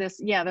I have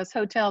this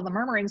hotel, the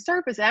Murmuring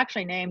Surf, is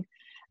actually named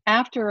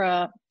after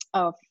a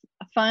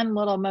fun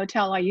little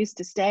motel I used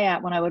to stay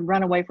at when I would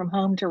run away from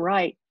home to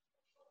write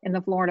in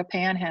the Florida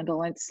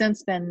Panhandle. And it's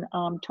since been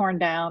torn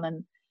down,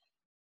 and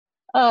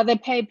they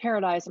paid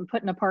paradise and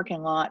put in a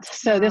parking lot.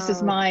 So this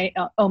is my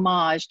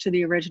homage to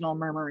the original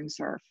Murmuring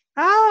Surf.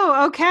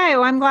 Oh, okay.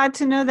 Well, I'm glad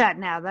to know that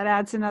now. That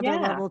adds another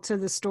level to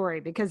the story,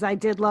 because I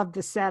did love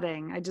the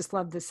setting. I just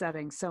love the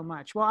setting so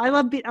much. Well, I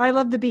love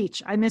the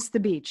beach. I miss the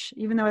beach.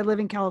 Even though I live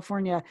in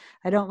California,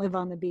 I don't live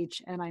on the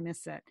beach, and I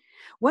miss it.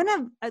 One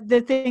of the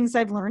things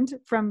I've learned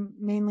from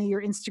mainly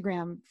your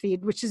Instagram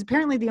feed, which is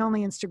apparently the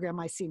only Instagram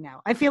I see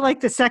now. I feel like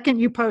the second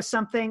you post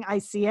something, I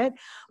see it.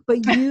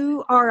 But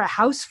you are a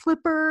house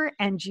flipper,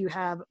 and you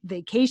have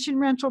vacation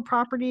rental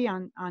property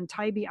on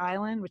Tybee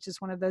Island, which is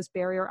one of those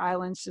barrier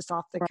islands just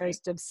off the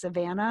coast of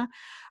Savannah.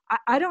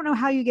 I don't know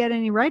how you get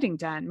any writing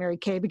done, Mary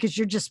Kay, because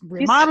you're just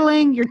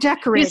remodeling, you're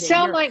decorating. You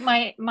sound like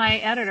my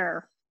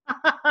editor.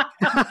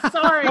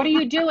 Sorry. What are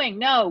you doing?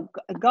 No,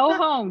 go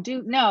home.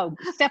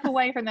 Step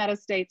away from that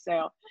estate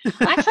sale.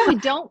 Actually,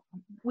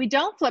 we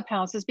don't flip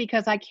houses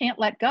because I can't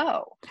let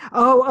go.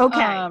 Oh,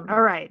 okay.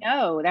 All right.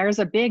 No, there's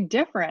a big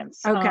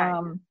difference. Okay.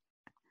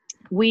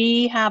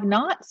 We have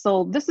not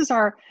sold.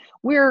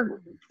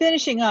 We're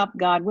finishing up,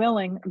 God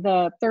willing,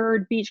 the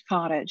third beach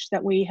cottage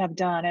that we have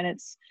done. And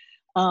it's,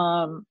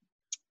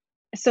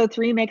 so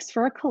 3 makes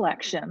for a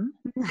collection.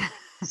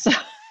 So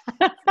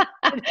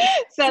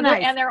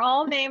nice. They're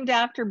all named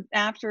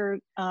after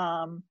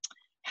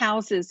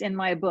houses in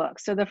my book.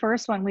 So the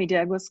first one we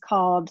did was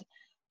called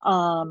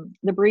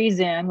the Breeze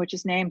Inn, which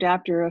is named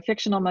after a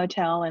fictional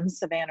motel in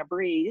Savannah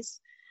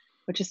Breeze,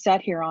 which is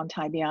set here on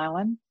Tybee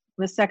Island.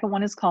 The second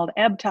one is called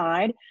Ebb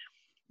Tide,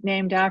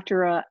 named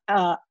after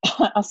a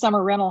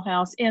summer rental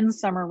house in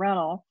Summer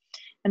Rental.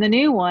 And the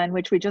new one,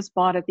 which we just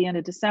bought at the end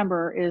of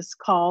December, is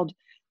called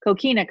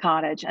Coquina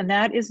Cottage, and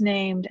that is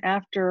named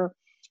after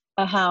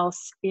a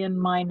house in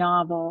my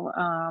novel,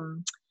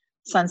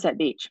 Sunset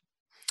Beach.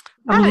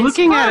 I'm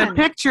looking at a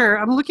picture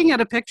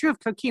of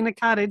Coquina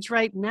Cottage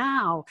right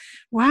now.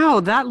 Wow,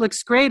 that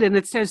looks great. And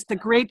it says the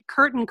Great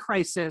Curtain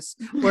Crisis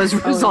was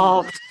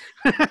resolved.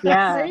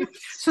 Yeah.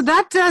 So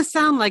that does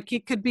sound like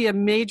it could be a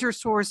major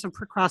source of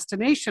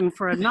procrastination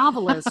for a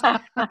novelist.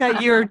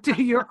 That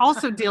you're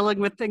also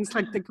dealing with things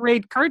like the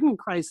Great Curtain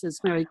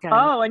Crisis, Mary Kay.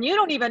 Oh, and you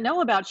don't even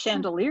know about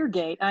Chandelier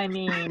Gate. I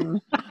mean,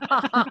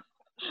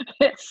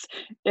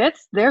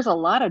 there's a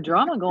lot of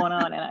drama going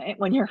on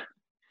when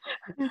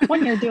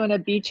you're doing a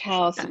beach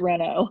house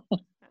reno.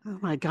 Oh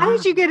my God. How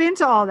did you get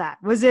into all that?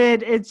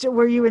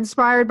 Were you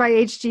inspired by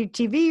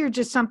HGTV or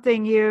just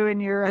something you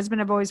and your husband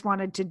have always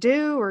wanted to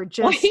do, or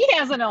just? Well, he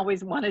hasn't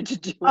always wanted to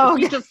do it. Oh,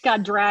 okay. He just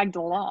got dragged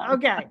along.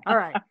 Okay. All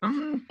right.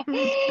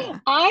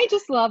 I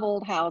just love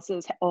old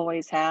houses,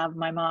 always have.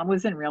 My mom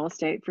was in real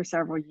estate for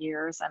several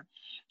years and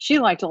she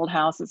liked old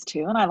houses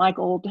too. And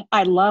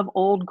I love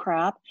old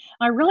crap.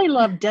 I really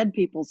love dead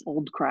people's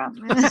old crap.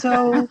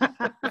 So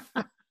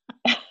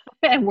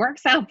it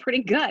works out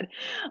pretty good.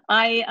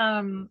 I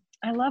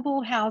love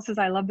old houses.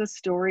 I love the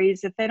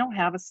stories. If they don't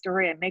have a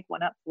story, I make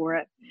one up for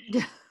it.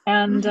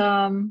 And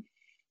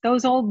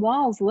those old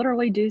walls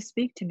literally do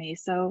speak to me.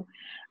 So,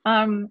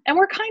 and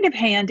we're kind of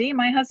handy.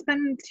 My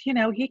husband,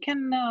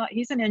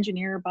 he's an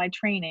engineer by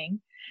training.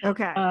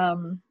 Okay.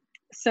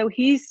 So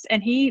he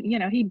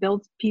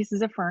builds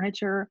pieces of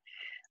furniture.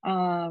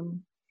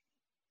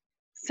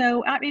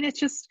 So, I mean,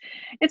 it's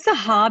a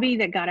hobby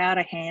that got out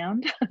of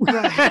hand.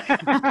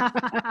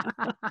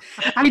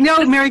 I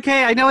know, Mary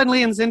Kay, I know in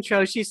Leanne's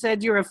intro, she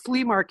said you're a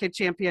flea market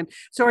champion.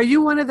 So are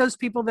you one of those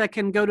people that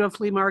can go to a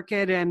flea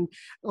market and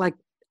like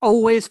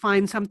always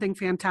find something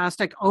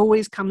fantastic,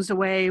 always comes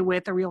away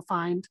with a real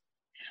find?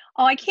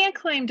 Oh, I can't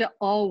claim to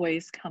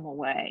always come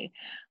away.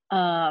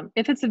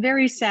 If it's a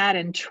very sad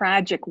and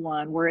tragic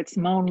one where it's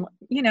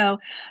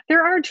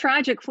there are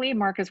tragic flea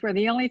markets where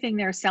the only thing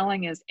they're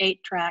selling is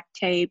 8-track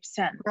tapes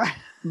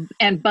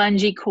and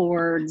bungee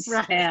cords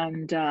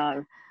and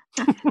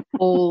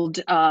old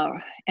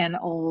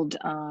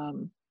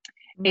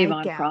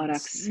Avon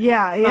products.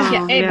 Yeah.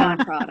 Avon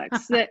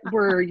products that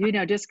were,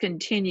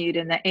 discontinued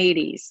in the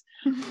 80s.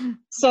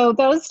 So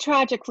those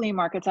tragic flea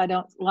markets, I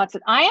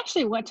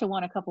actually went to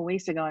one a couple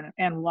weeks ago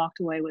and walked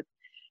away with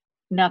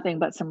nothing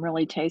but some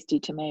really tasty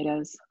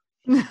tomatoes.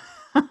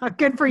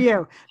 Good for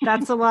you.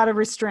 That's a lot of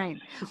restraint.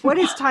 What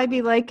is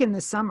Tybee like in the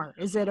summer?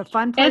 Is it a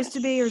fun place to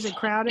be, or is it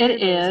crowded?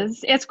 It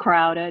is. It's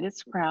crowded.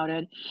 It's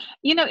crowded.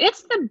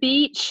 It's the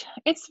beach.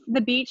 It's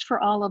the beach for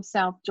all of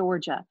South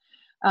Georgia.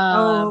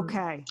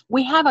 Okay.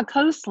 We have a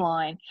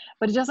coastline,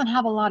 but it doesn't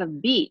have a lot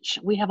of beach.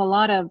 We have a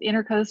lot of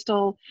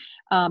intercoastal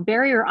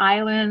barrier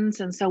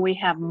islands, and so we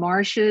have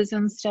marshes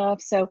and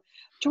stuff. So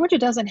Georgia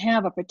doesn't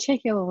have a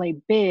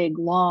particularly big,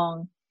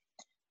 long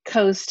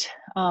coast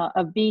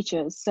of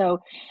beaches. So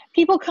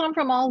people come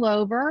from all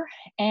over,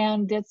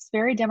 and it's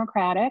very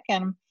democratic.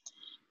 And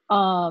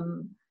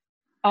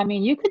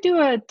you could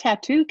do a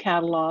tattoo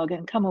catalog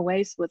and come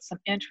away with some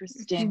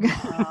interesting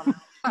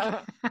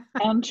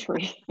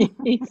entries.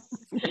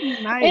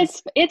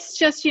 Nice. It's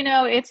just,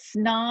 it's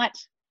not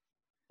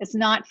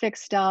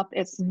fixed up.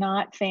 It's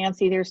not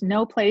fancy. There's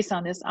no place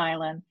on this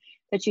island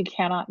that you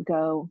cannot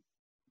go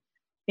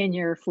in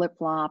your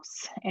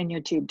flip-flops and your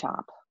tube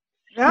top.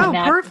 Oh,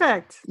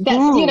 perfect.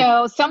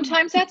 That's,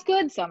 sometimes that's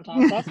good.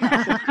 Sometimes that's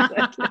not so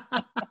good.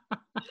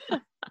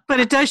 But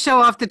it does show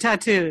off the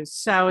tattoos,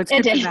 so it's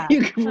good for that.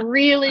 You can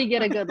really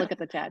get a good look at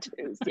the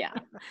tattoos. Yeah.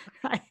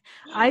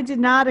 I did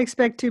not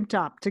expect Tube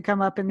Top to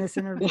come up in this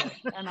interview,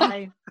 and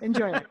I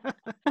enjoyed it.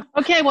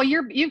 Okay, well,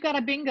 you've got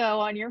a bingo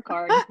on your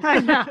card.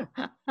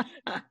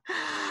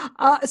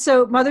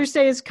 So Mother's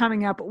Day is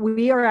coming up.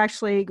 We are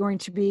actually going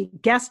to be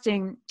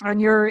guesting on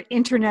your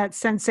internet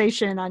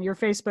sensation on your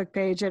Facebook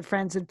page at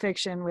Friends in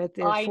Fiction with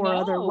the four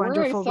other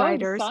wonderful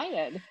writers.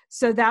 Excited.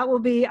 So that will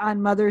be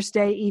on Mother's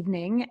Day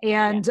evening,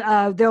 and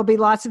there'll be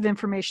lots of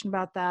information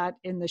about that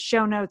in the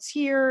show notes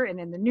here and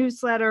in the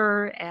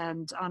newsletter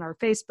and on our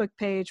Facebook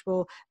page.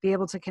 We'll be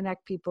able to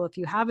connect people if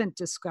you haven't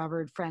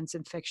discovered Friends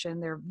in Fiction.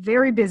 They're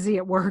very busy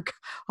at work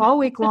all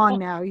week long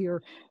now.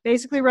 You're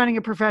basically running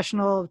a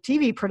professional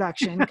TV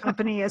production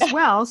company as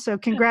well, so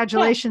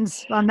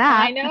congratulations on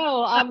that. I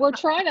know. We're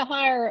trying to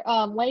hire,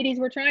 ladies,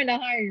 we're trying to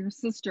hire your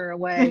sister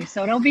away,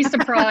 so don't be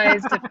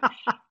surprised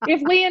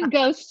if Leanne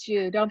ghosts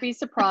you. Don't be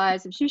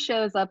surprised if she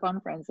shows up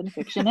on Friends in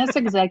Fiction as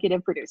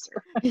executive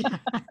producer.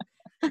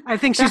 I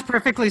think she's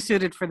perfectly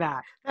suited for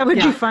that. That would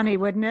be funny,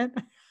 wouldn't it?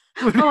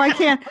 Oh, I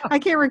can't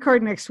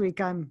record next week.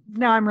 I'm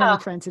running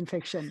Friends in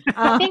Fiction.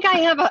 I think I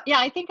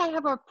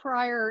have a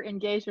prior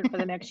engagement for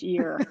the next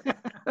year.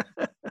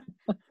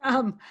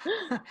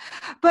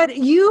 But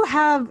you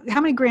have, how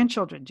many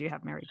grandchildren do you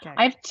have, Mary Kay?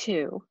 I have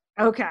 2.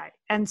 Okay.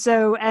 And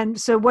so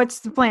what's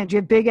the plan? Do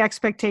you have big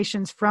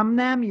expectations from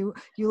them? You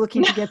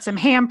looking to get some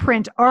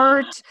handprint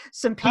art,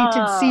 some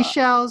painted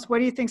seashells? What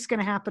do you think is going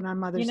to happen on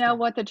Mother's Day? You know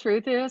what the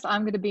truth is?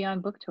 I'm going to be on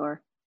book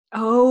tour.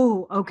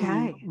 Oh, okay.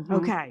 Mm-hmm.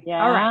 Okay.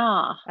 Yeah. All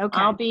right. Okay.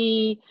 I'll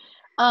be,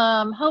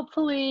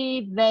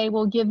 hopefully they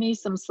will give me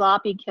some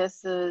sloppy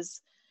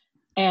kisses,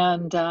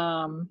 and,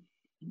 I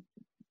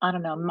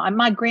don't know.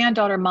 My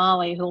granddaughter,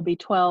 Molly, who'll be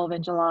 12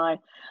 in July,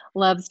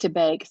 loves to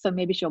bake. So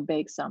maybe she'll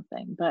bake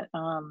something, but,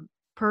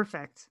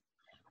 perfect.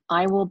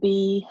 I will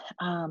be,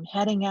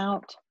 heading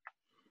out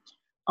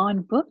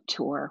on book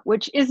tour,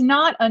 which is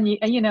not,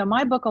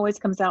 my book always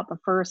comes out the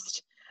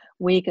first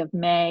week of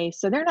May.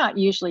 So they're not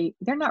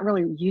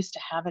really used to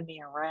having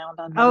me around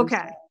on Mother's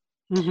Day.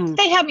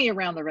 they have me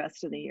around the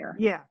rest of the year.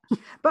 Yeah.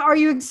 But are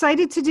you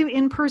excited to do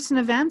in-person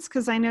events?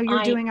 Because I know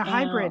you're doing a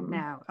hybrid am.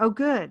 now. Oh,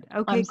 good.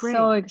 Okay, I'm great.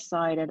 so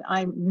excited.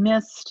 I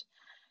miss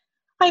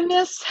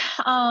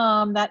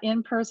that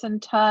in-person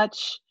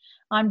touch.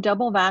 I'm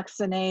double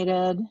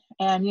vaccinated,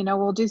 and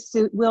we'll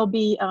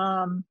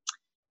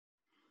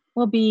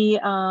be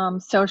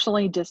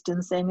socially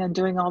distancing and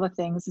doing all the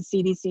things the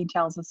CDC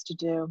tells us to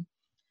do.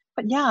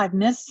 But yeah, I've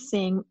missed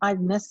seeing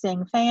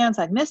fans.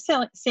 I've missed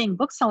seeing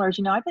booksellers.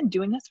 I've been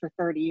doing this for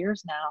 30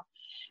 years now,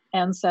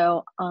 and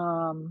so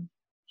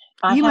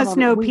you must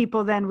know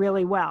people then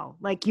really well.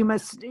 Like, you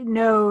must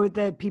know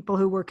the people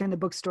who work in the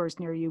bookstores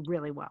near you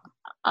really well.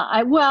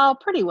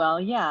 Pretty well,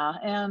 yeah,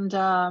 and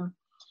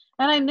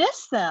I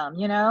miss them,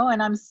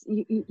 and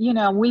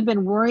we've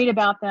been worried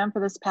about them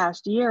for this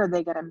past year. Are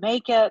they going to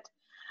make it?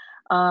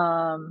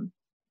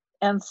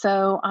 And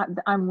so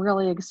I'm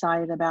really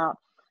excited about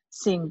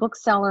seeing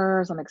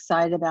booksellers. I'm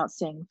excited about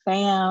seeing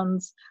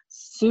fans.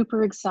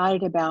 Super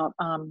excited about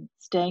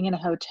staying in a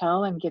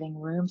hotel and getting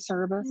room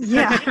service.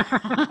 Yeah.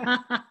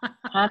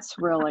 That's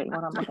really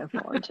what I'm looking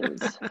forward to.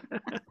 Is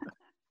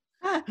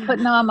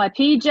putting on my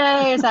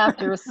PJs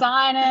after a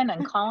sign-in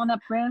and calling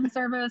up room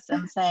service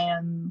and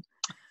saying,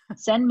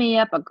 send me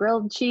up a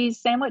grilled cheese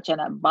sandwich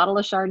and a bottle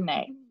of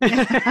Chardonnay.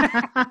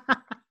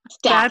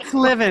 That's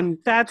living.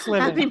 That's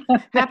living.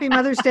 Happy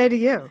Mother's Day to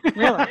you.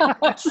 Really.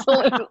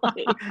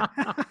 Absolutely.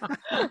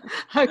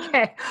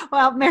 Okay.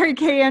 Well, Mary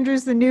Kay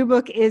Andrews, the new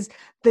book is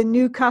The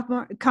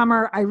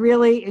Newcomer. I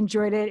really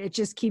enjoyed it. It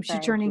just keeps you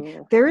turning.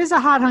 You. There is a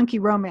hot hunky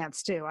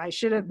romance too. I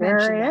should have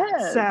mentioned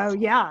that. So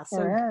yeah.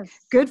 So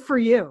good for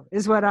you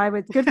is what I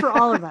would, good for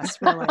all of us,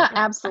 really.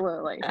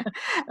 Absolutely.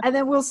 And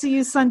then we'll see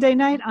you Sunday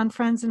night on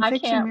Friends and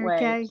Fiction, Mary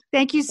Kay.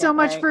 Thank you so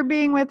much for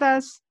being with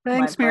us.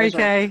 Thanks, Mary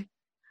Kay.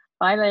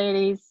 Bye,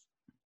 ladies.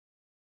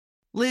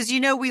 Liz,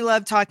 we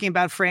love talking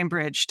about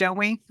Framebridge, don't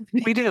we?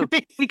 We do.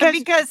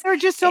 Because there are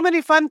just so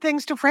many fun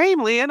things to frame,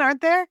 Leanne,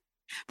 aren't there?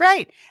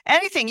 Right.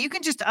 Anything. You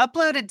can just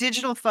upload a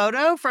digital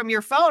photo from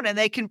your phone and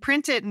they can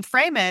print it and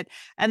frame it.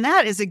 And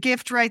that is a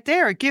gift right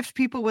there, a gift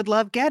people would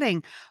love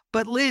getting.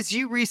 But Liz,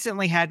 you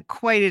recently had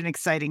quite an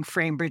exciting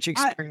Framebridge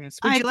experience.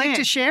 Would you like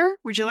to share?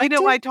 Would you like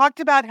to? I talked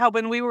about how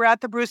when we were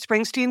at the Bruce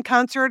Springsteen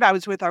concert, I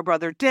was with our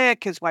brother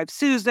Dick, his wife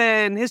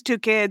Susan, his 2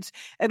 kids,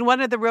 and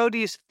one of the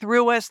roadies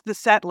threw us the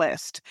set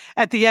list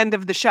at the end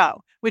of the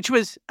show, which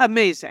was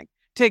amazing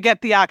to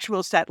get the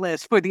actual set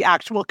list for the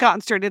actual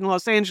concert in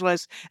Los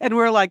Angeles. And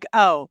we're like,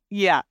 oh,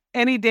 yeah,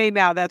 any day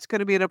now, that's going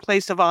to be in a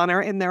place of honor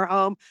in their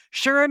home.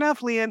 Sure enough,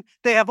 Leanne,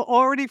 they have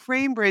already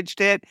Framebridged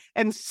it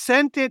and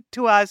sent it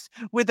to us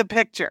with a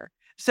picture.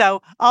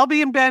 So I'll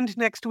be in Bend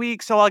next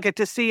week, so I'll get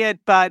to see it.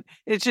 But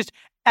it's just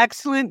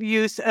excellent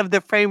use of the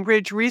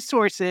Framebridge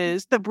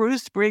resources, the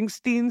Bruce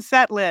Springsteen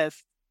set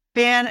list.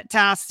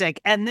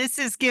 Fantastic. And this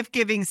is gift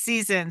giving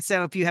season.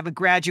 So if you have a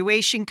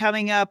graduation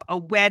coming up, a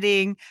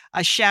wedding,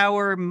 a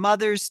shower,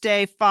 Mother's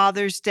Day,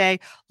 Father's Day,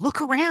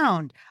 look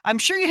around. I'm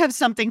sure you have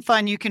something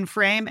fun you can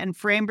frame, and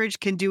Framebridge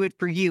can do it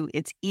for you.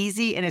 It's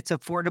easy and it's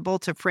affordable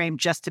to frame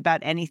just about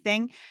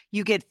anything.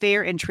 You get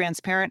fair and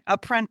transparent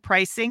upfront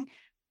pricing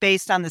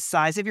based on the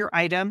size of your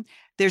item.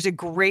 There's a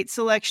great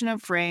selection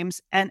of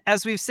frames. And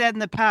as we've said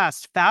in the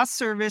past, fast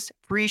service,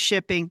 free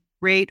shipping,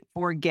 great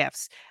for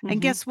gifts. Mm-hmm.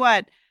 And guess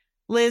what?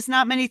 Liz,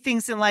 not many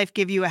things in life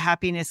give you a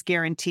happiness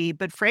guarantee,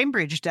 but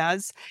Framebridge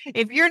does.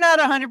 If you're not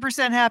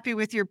 100% happy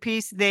with your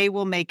piece, they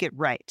will make it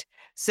right.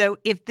 So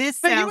if this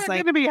sounds like...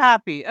 You're going to be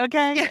happy,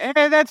 okay?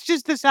 That's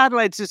just the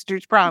Satellite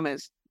Sisters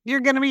promise.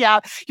 You're going to be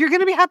out. You're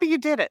going to be happy you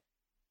did it.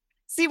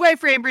 See why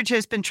Framebridge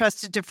has been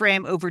trusted to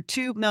frame over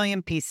 2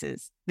 million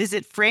pieces.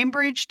 Visit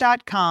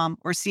framebridge.com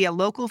or see a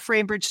local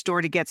Framebridge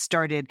store to get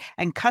started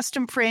and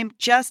custom frame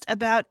just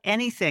about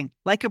anything,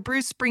 like a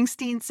Bruce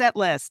Springsteen set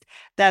list.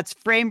 That's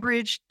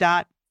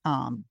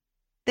framebridge.com.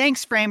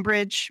 Thanks,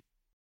 Framebridge.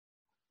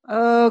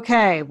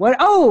 Okay.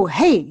 Oh,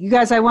 hey, you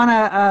guys, I want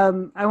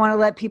to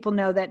let people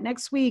know that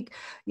next week,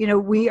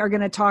 we are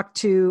going to talk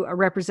to a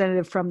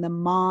representative from the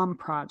Mom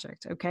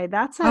Project. Okay.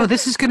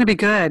 This is going to be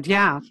good.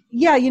 Yeah.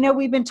 Yeah.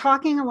 We've been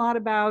talking a lot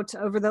about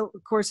over the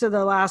course of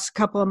the last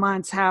couple of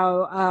months,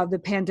 how the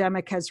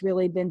pandemic has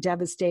really been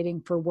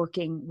devastating for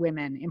working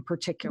women in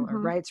particular,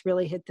 right? It's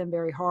really hit them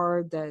very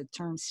hard. The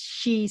term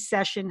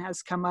she-cession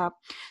has come up.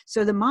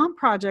 So the Mom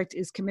Project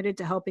is committed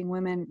to helping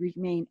women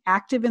remain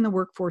active in the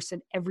workforce at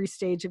every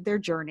stage of their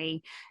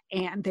journey,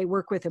 and they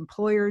work with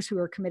employers who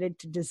are committed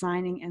to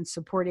designing and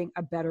supporting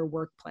a better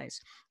workplace.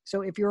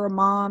 So if you're a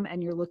mom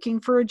and you're looking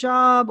for a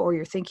job, or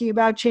you're thinking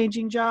about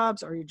changing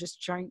jobs, or you're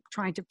just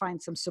trying to find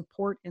some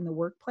support in the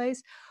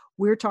workplace,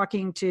 we're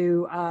talking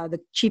to the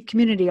Chief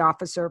Community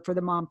Officer for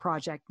the Mom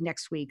Project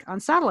next week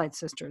on Satellite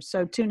Sisters.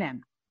 So tune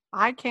in.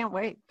 I can't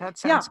wait. That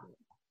sounds good.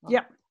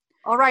 Yeah.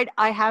 All right,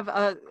 I have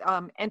a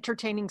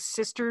Entertaining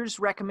Sisters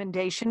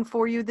recommendation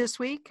for you this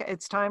week.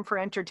 It's time for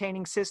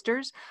Entertaining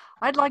Sisters.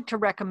 I'd like to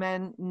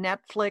recommend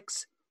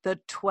Netflix, The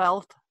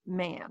 12th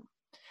Man.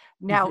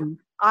 Now,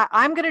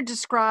 I'm going to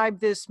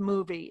describe this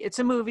movie. It's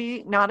a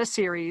movie, not a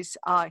series.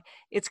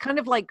 It's kind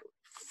of like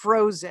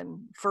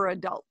Frozen for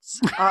adults.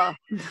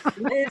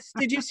 Liz,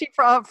 did you see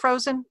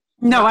Frozen?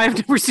 No, I've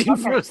never seen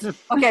Frozen.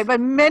 Okay,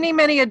 but many,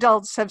 many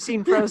adults have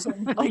seen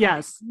Frozen.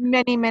 Yes.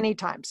 Many, many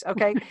times.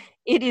 Okay.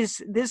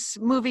 This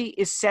movie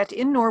is set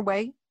in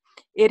Norway.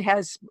 It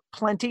has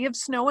plenty of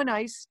snow and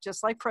ice,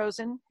 just like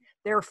Frozen.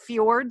 There are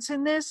fjords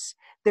in this.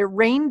 There are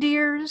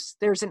reindeers.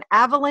 There's an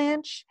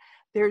avalanche.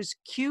 There's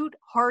cute,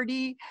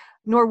 hardy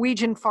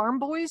Norwegian farm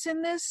boys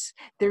in this.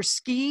 There's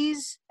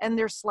skis and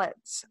there's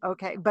sleds.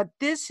 Okay. But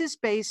this is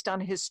based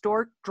on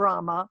historic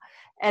drama,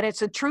 and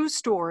it's a true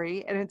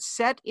story, and it's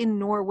set in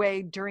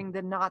Norway during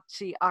the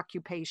Nazi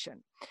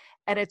occupation.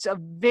 And it's a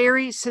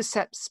very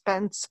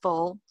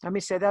suspenseful, let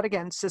me say that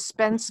again,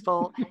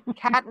 suspenseful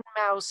cat and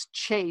mouse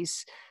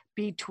chase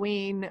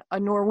between a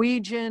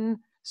Norwegian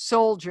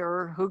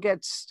soldier who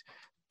gets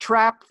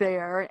trapped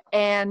there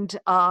and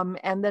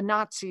the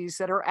Nazis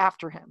that are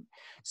after him.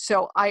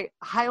 So I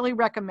highly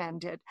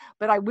recommend it.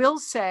 But I will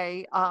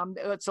say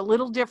it's a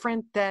little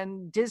different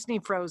than Disney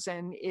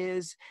Frozen,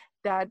 is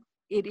that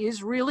it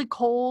is really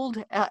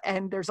cold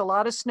and there's a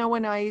lot of snow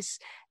and ice,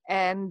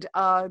 and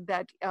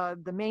that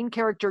the main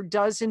character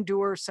does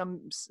endure some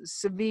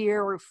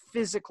severe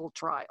physical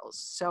trials.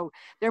 So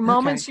there are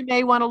moments you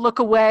may want to look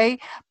away,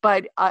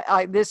 but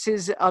this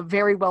is a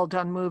very well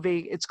done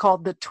movie. It's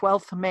called The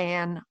 12th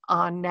Man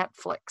on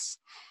Netflix.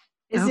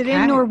 Is it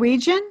in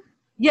Norwegian?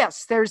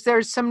 Yes, there's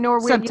some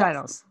Norwegian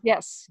subtitles.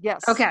 Yes.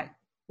 Okay.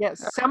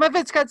 Yes, some of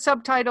it's got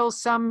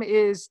subtitles, some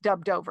is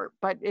dubbed over,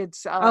 but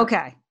it's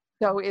okay.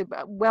 So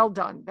well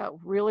done, though.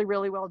 Really,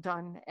 really well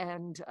done.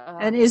 And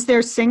is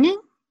there singing?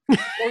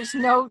 There's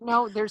no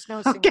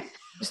singing.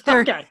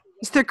 Okay.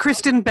 Is there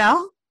Kristen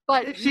Bell?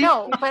 But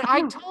but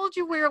I told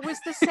you where it was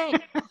the same.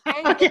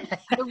 Okay?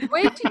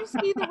 Wait till you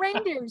see the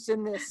reindeers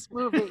in this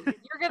movie.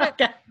 They're gonna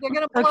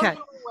blow you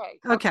away.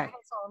 Okay.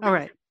 All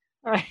right.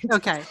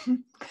 Okay.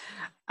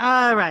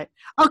 All right.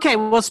 Okay.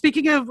 Well,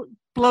 speaking of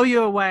blow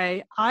you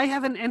away, I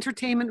have an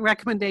entertainment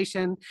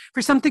recommendation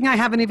for something I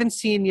haven't even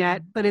seen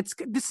yet, but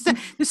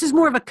this is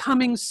more of a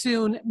coming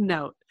soon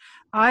note.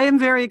 I am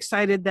very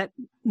excited that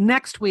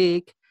next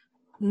week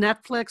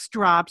Netflix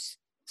drops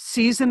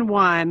season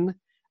 1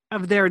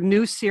 of their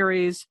new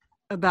series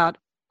about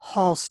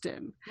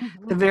Halston,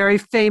 the very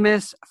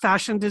famous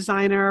fashion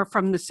designer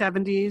from the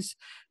 70s,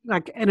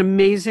 like an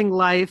amazing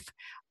life.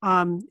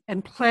 And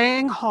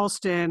playing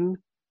Halston,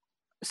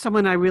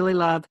 someone I really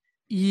love,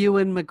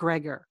 Ewan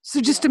McGregor.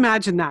 So just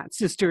imagine that,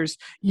 sisters.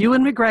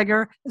 Ewan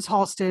McGregor is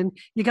Halston.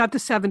 You got the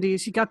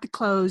 70s, you got the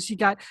clothes, you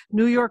got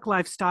New York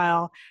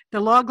lifestyle. The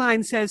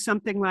logline says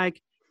something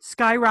like,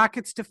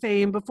 skyrockets to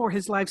fame before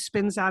his life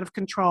spins out of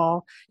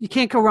control. You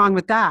can't go wrong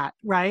with that,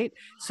 right?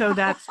 So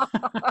that's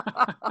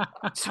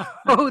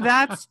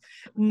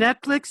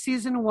Netflix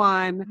season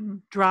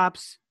 1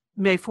 drops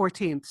May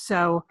 14th.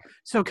 So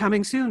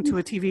coming soon to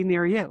a TV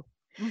near you.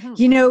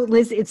 You know,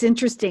 Liz, it's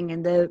interesting.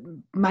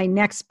 In my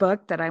next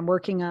book that I'm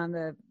working on,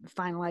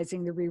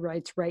 finalizing the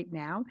rewrites right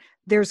now,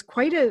 there's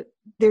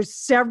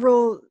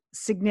several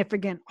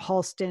significant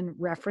Halston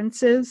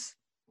references.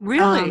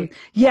 Really?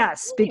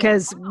 Yes,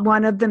 because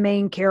one of the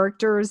main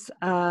characters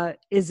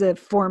is a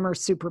former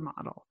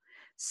supermodel.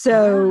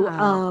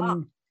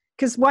 So,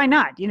 because why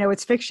not? You know,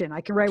 it's fiction. I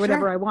can write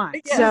whatever I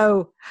want. Yes.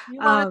 So, you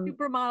want a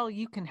supermodel,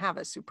 you can have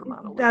a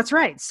supermodel. That's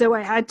right. So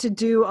I had to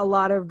do a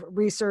lot of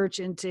research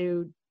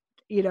into,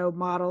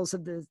 models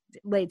of the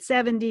late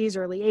 70s,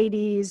 early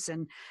 80s.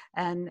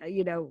 And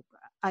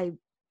I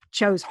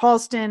chose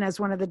Halston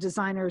as one of the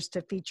designers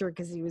to feature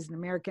because he was an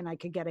American. I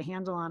could get a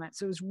handle on it.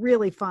 So it was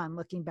really fun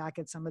looking back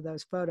at some of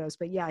those photos.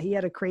 But yeah, he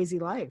had a crazy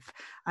life.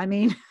 I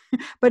mean,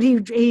 but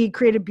he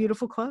created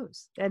beautiful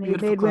clothes and he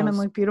made women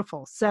look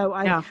beautiful. So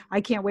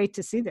I can't wait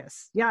to see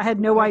this. Yeah, I had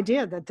no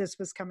idea that this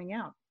was coming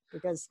out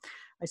because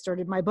I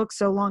started my book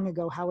so long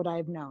ago. How would I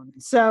have known?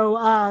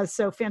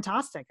 So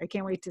fantastic. I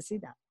can't wait to see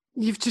that.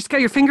 You've just got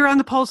your finger on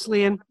the pulse,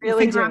 Lian.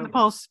 Really finger on the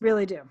pulse.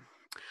 Really do.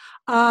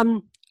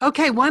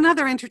 Okay, one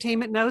other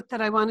entertainment note that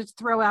I wanted to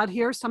throw out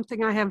here,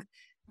 something I have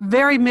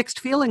very mixed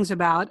feelings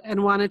about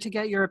and wanted to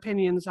get your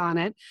opinions on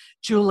it,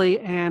 Julie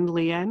and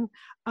Lian.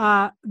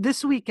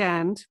 This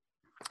weekend,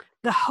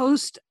 the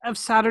host of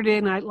Saturday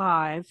Night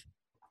Live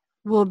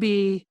will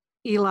be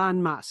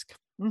Elon Musk.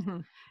 Mm-hmm.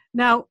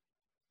 Now,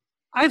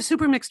 I have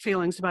super mixed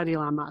feelings about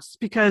Elon Musk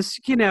because,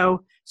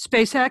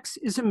 SpaceX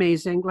is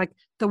amazing. Like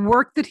the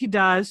work that he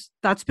does,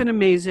 that's been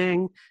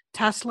amazing.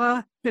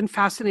 Tesla, been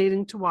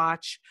fascinating to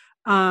watch.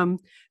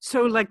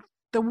 So like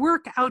the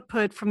work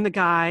output from the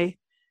guy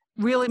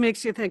really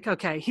makes you think,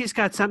 okay, he's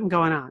got something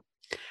going on.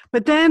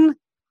 But then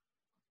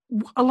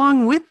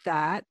along with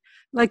that,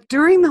 like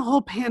during the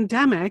whole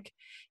pandemic,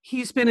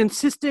 he's been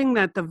insisting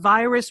that the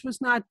virus was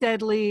not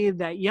deadly,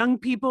 that young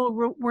people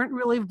weren't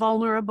really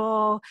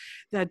vulnerable,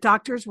 that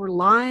doctors were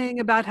lying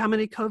about how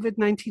many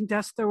COVID-19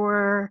 deaths there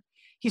were.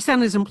 He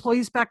sent his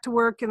employees back to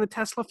work in the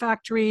Tesla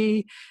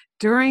factory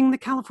during the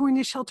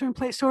California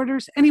shelter-in-place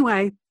orders.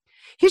 Anyway,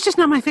 he's just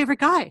not my favorite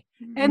guy.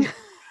 And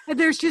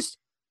there's just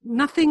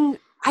nothing,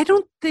 I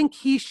don't think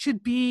he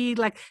should be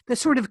like the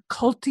sort of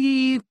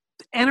culty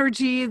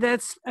energy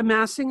that's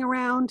amassing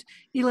around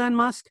Elon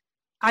Musk.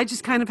 I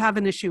just kind of have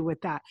an issue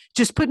with that.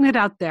 Just putting it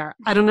out there.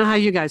 I don't know how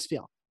you guys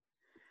feel.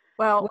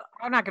 Well,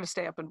 I'm not going to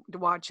stay up and to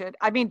watch it.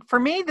 I mean, for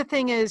me, the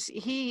thing is,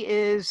 he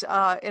is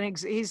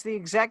he's the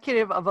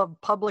executive of a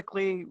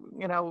publicly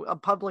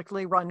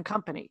run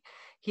company.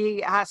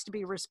 He has to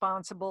be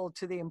responsible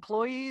to the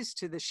employees,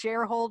 to the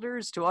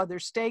shareholders, to other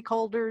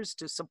stakeholders,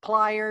 to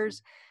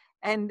suppliers,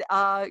 and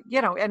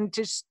and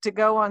just to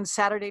go on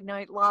Saturday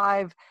Night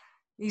Live.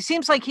 He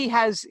seems like he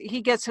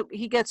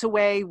gets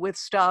away with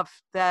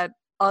stuff that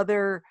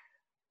other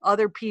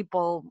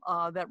people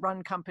that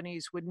run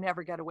companies would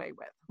never get away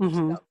with.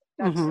 Mm-hmm. So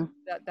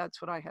that's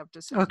what I have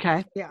to say.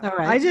 Okay. Yeah. All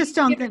right. I just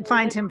don't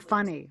find him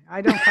funny. I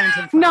don't find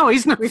him funny. No,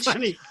 he's not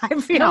funny. I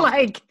feel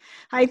like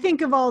I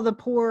think of all the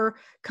poor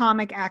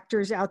comic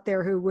actors out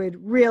there who would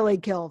really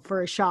kill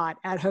for a shot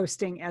at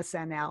hosting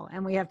SNL.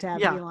 And we have to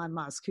have Elon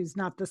Musk, who's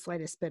not the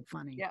slightest bit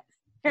funny. Yeah.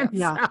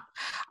 So,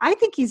 I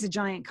think he's a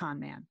giant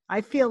con man.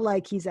 I feel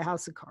like he's a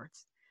house of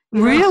cards.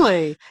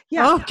 Really?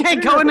 Yeah. Okay,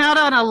 going out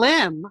on a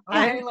limb.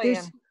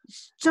 There's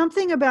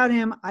something about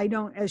him I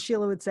don't, as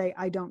Sheila would say,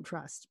 I don't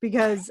trust,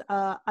 because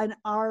I'm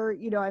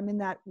in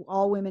that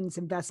all women's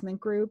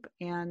investment group,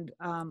 and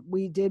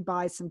we did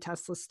buy some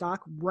Tesla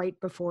stock right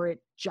before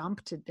it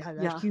jumped. It had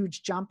a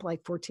huge jump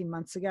like 14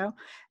 months ago,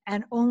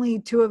 and only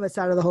 2 of us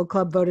out of the whole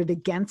club voted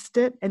against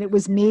it, and it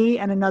was me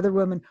and another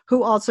woman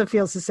who also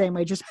feels the same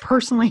way, just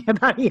personally,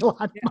 about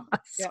Elon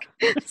Musk.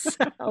 Yeah.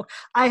 So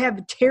I have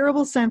a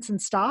terrible sense in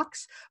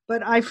stocks,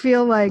 but I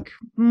feel like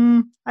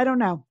I don't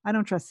know, I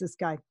don't trust this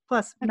guy.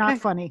 Plus, not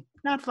funny.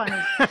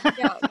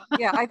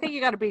 Yeah, I think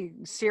you got to be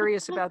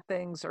serious about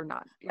things or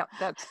not. Yeah,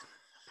 that's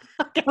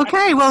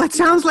okay. Well, it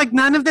sounds like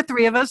none of the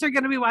 3 of us are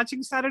going to be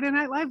watching Saturday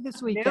Night Live this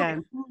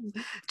weekend.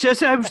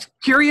 Just, I was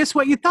curious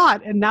what you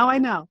thought, and now I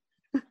know.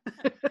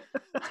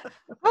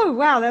 Oh,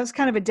 wow. That was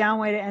kind of a down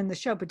way to end the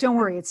show, but don't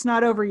worry, it's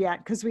not over yet,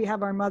 because we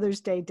have our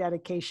Mother's Day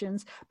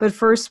dedications. But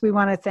first, we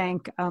want to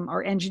thank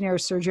our engineer,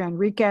 Sergio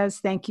Enriquez.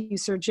 Thank you,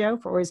 Sergio,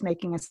 for always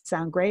making us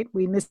sound great.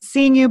 We miss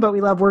seeing you, but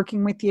we love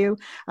working with you.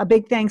 A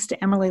big thanks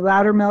to Emily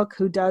Loudermilk,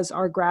 who does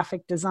our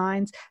graphic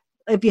designs.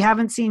 If you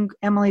haven't seen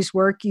Emily's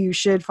work, you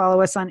should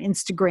follow us on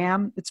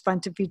Instagram. It's fun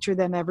to feature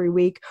them every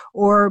week,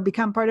 or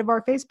become part of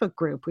our Facebook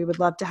group. We would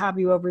love to have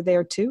you over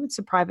there too. It's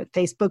a private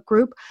Facebook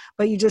group,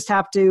 but you just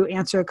have to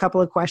answer a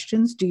couple of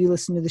questions. Do you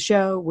listen to the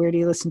show? Where do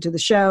you listen to the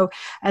show?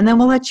 And then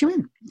we'll let you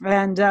in.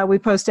 And we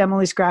post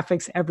Emily's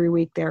graphics every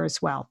week there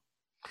as well.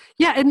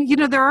 Yeah. And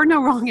there are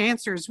no wrong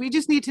answers. We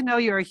just need to know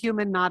you're a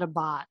human, not a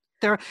bot.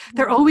 There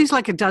are always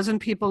like a dozen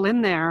people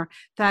in there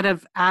that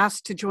have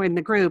asked to join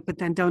the group, but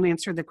then don't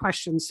answer the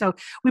questions. So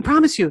we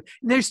promise you,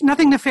 there's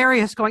nothing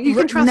nefarious going. You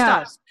can trust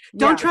us.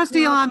 Don't trust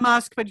Elon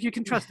Musk, but you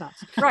can trust us.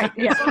 Right.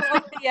 Yeah.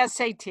 Like the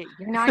SAT.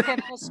 You're not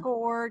getting a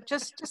score.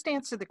 Just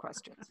answer the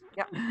questions.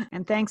 Yeah.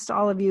 And thanks to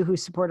all of you who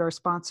support our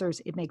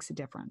sponsors. It makes a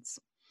difference.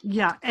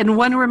 Yeah. And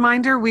one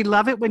reminder, we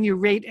love it when you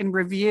rate and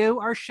review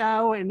our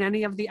show in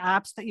any of the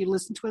apps that you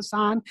listen to us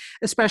on,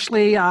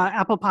 especially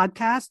Apple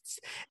Podcasts.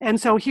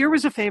 And so here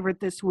was a favorite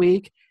this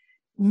week,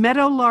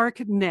 Meadowlark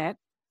Knit.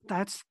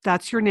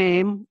 That's your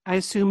name. I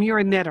assume you're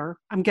a knitter,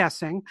 I'm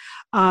guessing.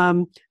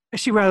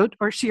 She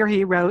or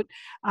he wrote,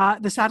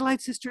 the Satellite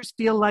Sisters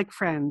feel like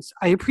friends.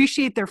 I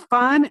appreciate their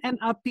fun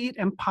and upbeat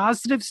and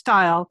positive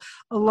style,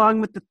 along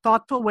with the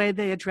thoughtful way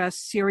they address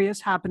serious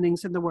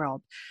happenings in the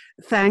world.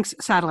 Thanks,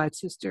 Satellite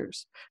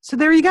Sisters. So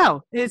there you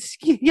go.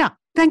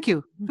 Thank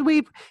you.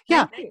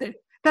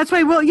 That's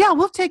why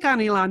we'll take on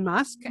Elon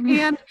Musk,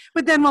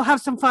 but then we'll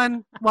have some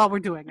fun while we're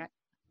doing it.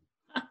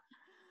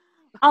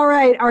 All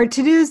right. Our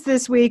to-dos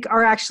this week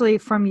are actually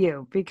from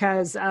you,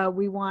 because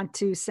we want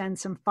to send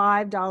some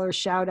 $5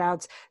 shout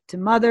outs to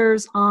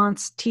mothers,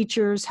 aunts,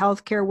 teachers,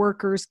 healthcare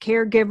workers,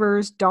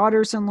 caregivers,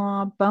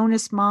 daughters-in-law,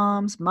 bonus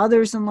moms,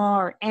 mothers-in-law,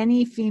 or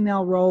any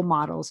female role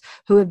models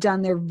who have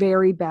done their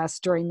very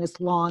best during this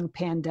long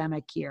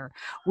pandemic year.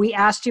 We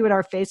asked you at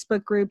our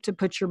Facebook group to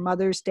put your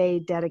Mother's Day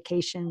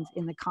dedications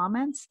in the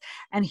comments,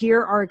 and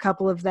here are a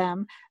couple of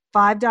them.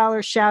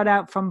 $5 shout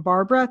out from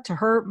Barbara to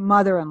her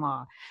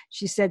mother-in-law.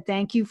 She said,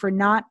 thank you for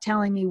not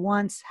telling me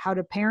once how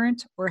to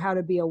parent or how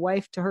to be a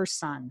wife to her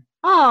son.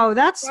 Oh,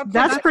 that's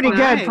pretty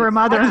nice. Good for a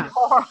mother.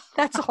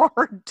 That's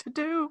hard to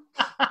do.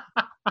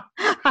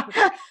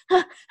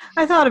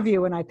 I thought of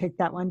you when I picked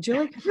that one,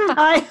 Julie.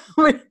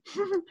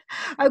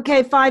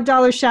 Okay,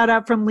 $5 shout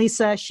out from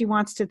Lisa. She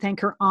wants to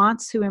thank her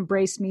aunts who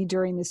embraced me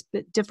during this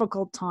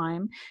difficult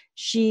time.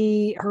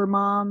 Her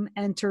mom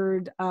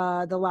entered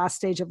the last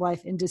stage of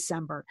life in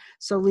December.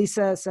 So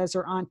Lisa says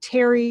her Aunt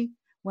Terry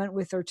went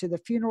with her to the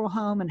funeral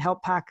home and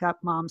helped pack up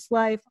Mom's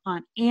life.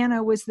 Aunt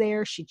Anna was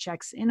there. She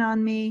checks in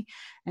on me,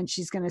 and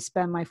she's going to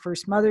spend my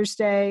first Mother's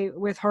Day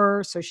with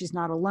her, so she's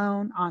not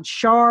alone. Aunt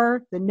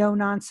Shar, the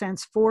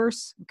no-nonsense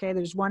force. Okay,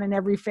 there's one in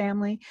every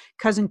family.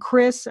 Cousin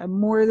Chris,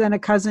 more than a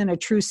cousin, a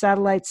true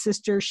satellite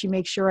sister. She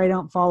makes sure I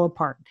don't fall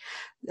apart.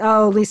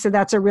 Oh, Lisa,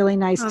 that's a really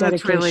nice dedication.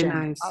 That's really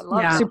nice. I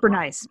love Super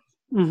nice.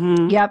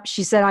 Mm-hmm. Yep.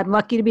 She said, I'm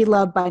lucky to be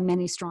loved by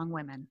many strong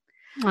women.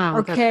 Oh,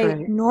 Okay, that's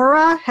great.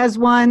 Nora has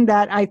one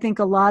that I think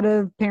a lot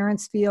of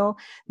parents feel.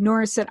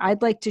 Nora said,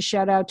 I'd like to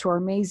shout out to our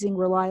amazing,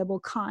 reliable,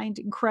 kind,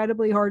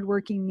 incredibly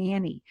hardworking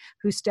nanny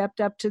who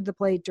stepped up to the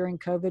plate during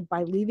COVID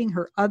by leaving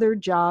her other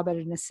job at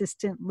an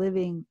assistant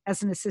living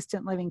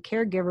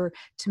caregiver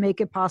to make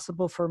it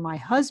possible for my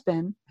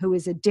husband, who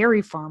is a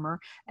dairy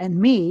farmer, and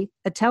me,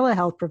 a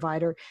telehealth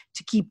provider,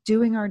 to keep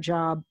doing our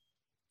job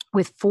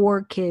with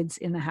 4 kids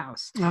in the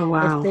house. Oh,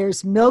 wow. If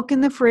there's milk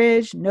in the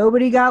fridge,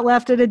 nobody got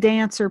left at a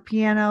dance or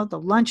piano, the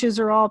lunches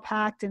are all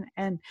packed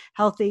and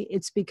healthy,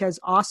 it's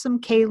because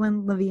awesome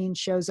Kaylin Levine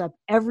shows up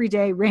every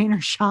day, rain or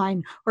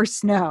shine or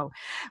snow.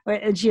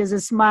 And she has a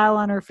smile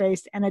on her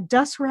face and a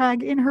dust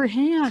rag in her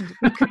hand.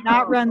 We could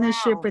not run this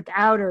ship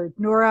without her.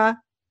 Nora,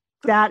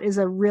 that is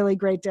a really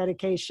great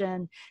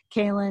dedication.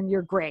 Kaylin,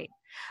 you're great.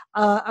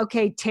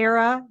 Okay,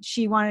 Tara,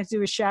 she wanted to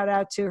do a shout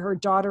out to her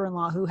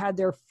daughter-in-law who had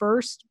their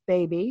first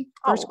baby,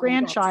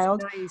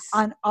 grandchild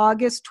on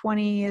August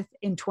 20th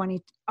in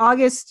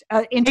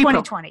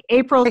 2020,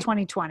 April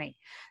 2020.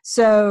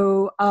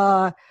 So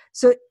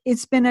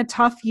it's been a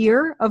tough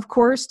year, of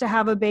course, to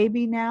have a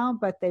baby now,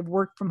 but they've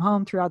worked from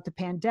home throughout the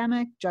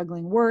pandemic,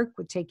 juggling work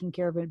with taking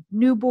care of a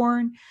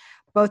newborn.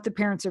 Both the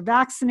parents are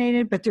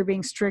vaccinated, but they're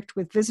being strict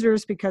with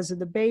visitors because of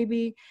the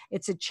baby.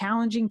 It's a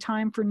challenging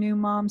time for new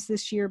moms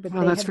this year, but they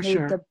have made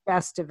the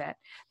best of it.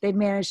 They've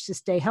managed to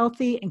stay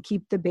healthy and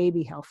keep the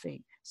baby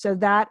healthy. So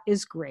that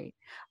is great.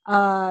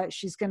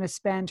 She's going to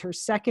spend her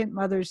second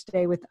Mother's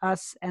Day with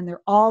us, and they're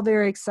all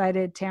very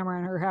excited, Tamara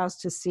and her house,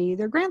 to see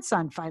their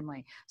grandson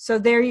finally. So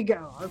there you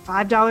go.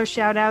 $5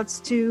 shout outs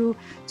to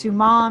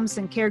moms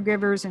and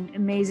caregivers and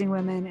amazing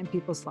women in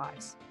people's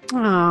lives.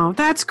 Oh,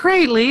 that's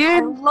great,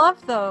 Leanne. I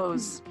love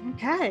those.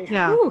 Okay.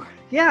 Yeah. Ooh,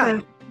 yeah.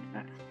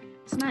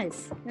 It's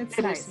nice. It's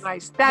It nice. is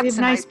nice. That's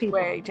a nice nice people.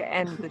 way to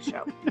end the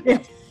show.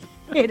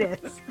 It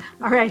is.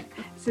 All right.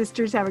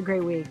 Sisters, have a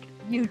great week.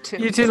 You too.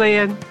 You too,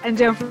 Leanne. And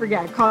don't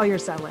forget, call your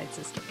satellite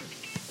sister.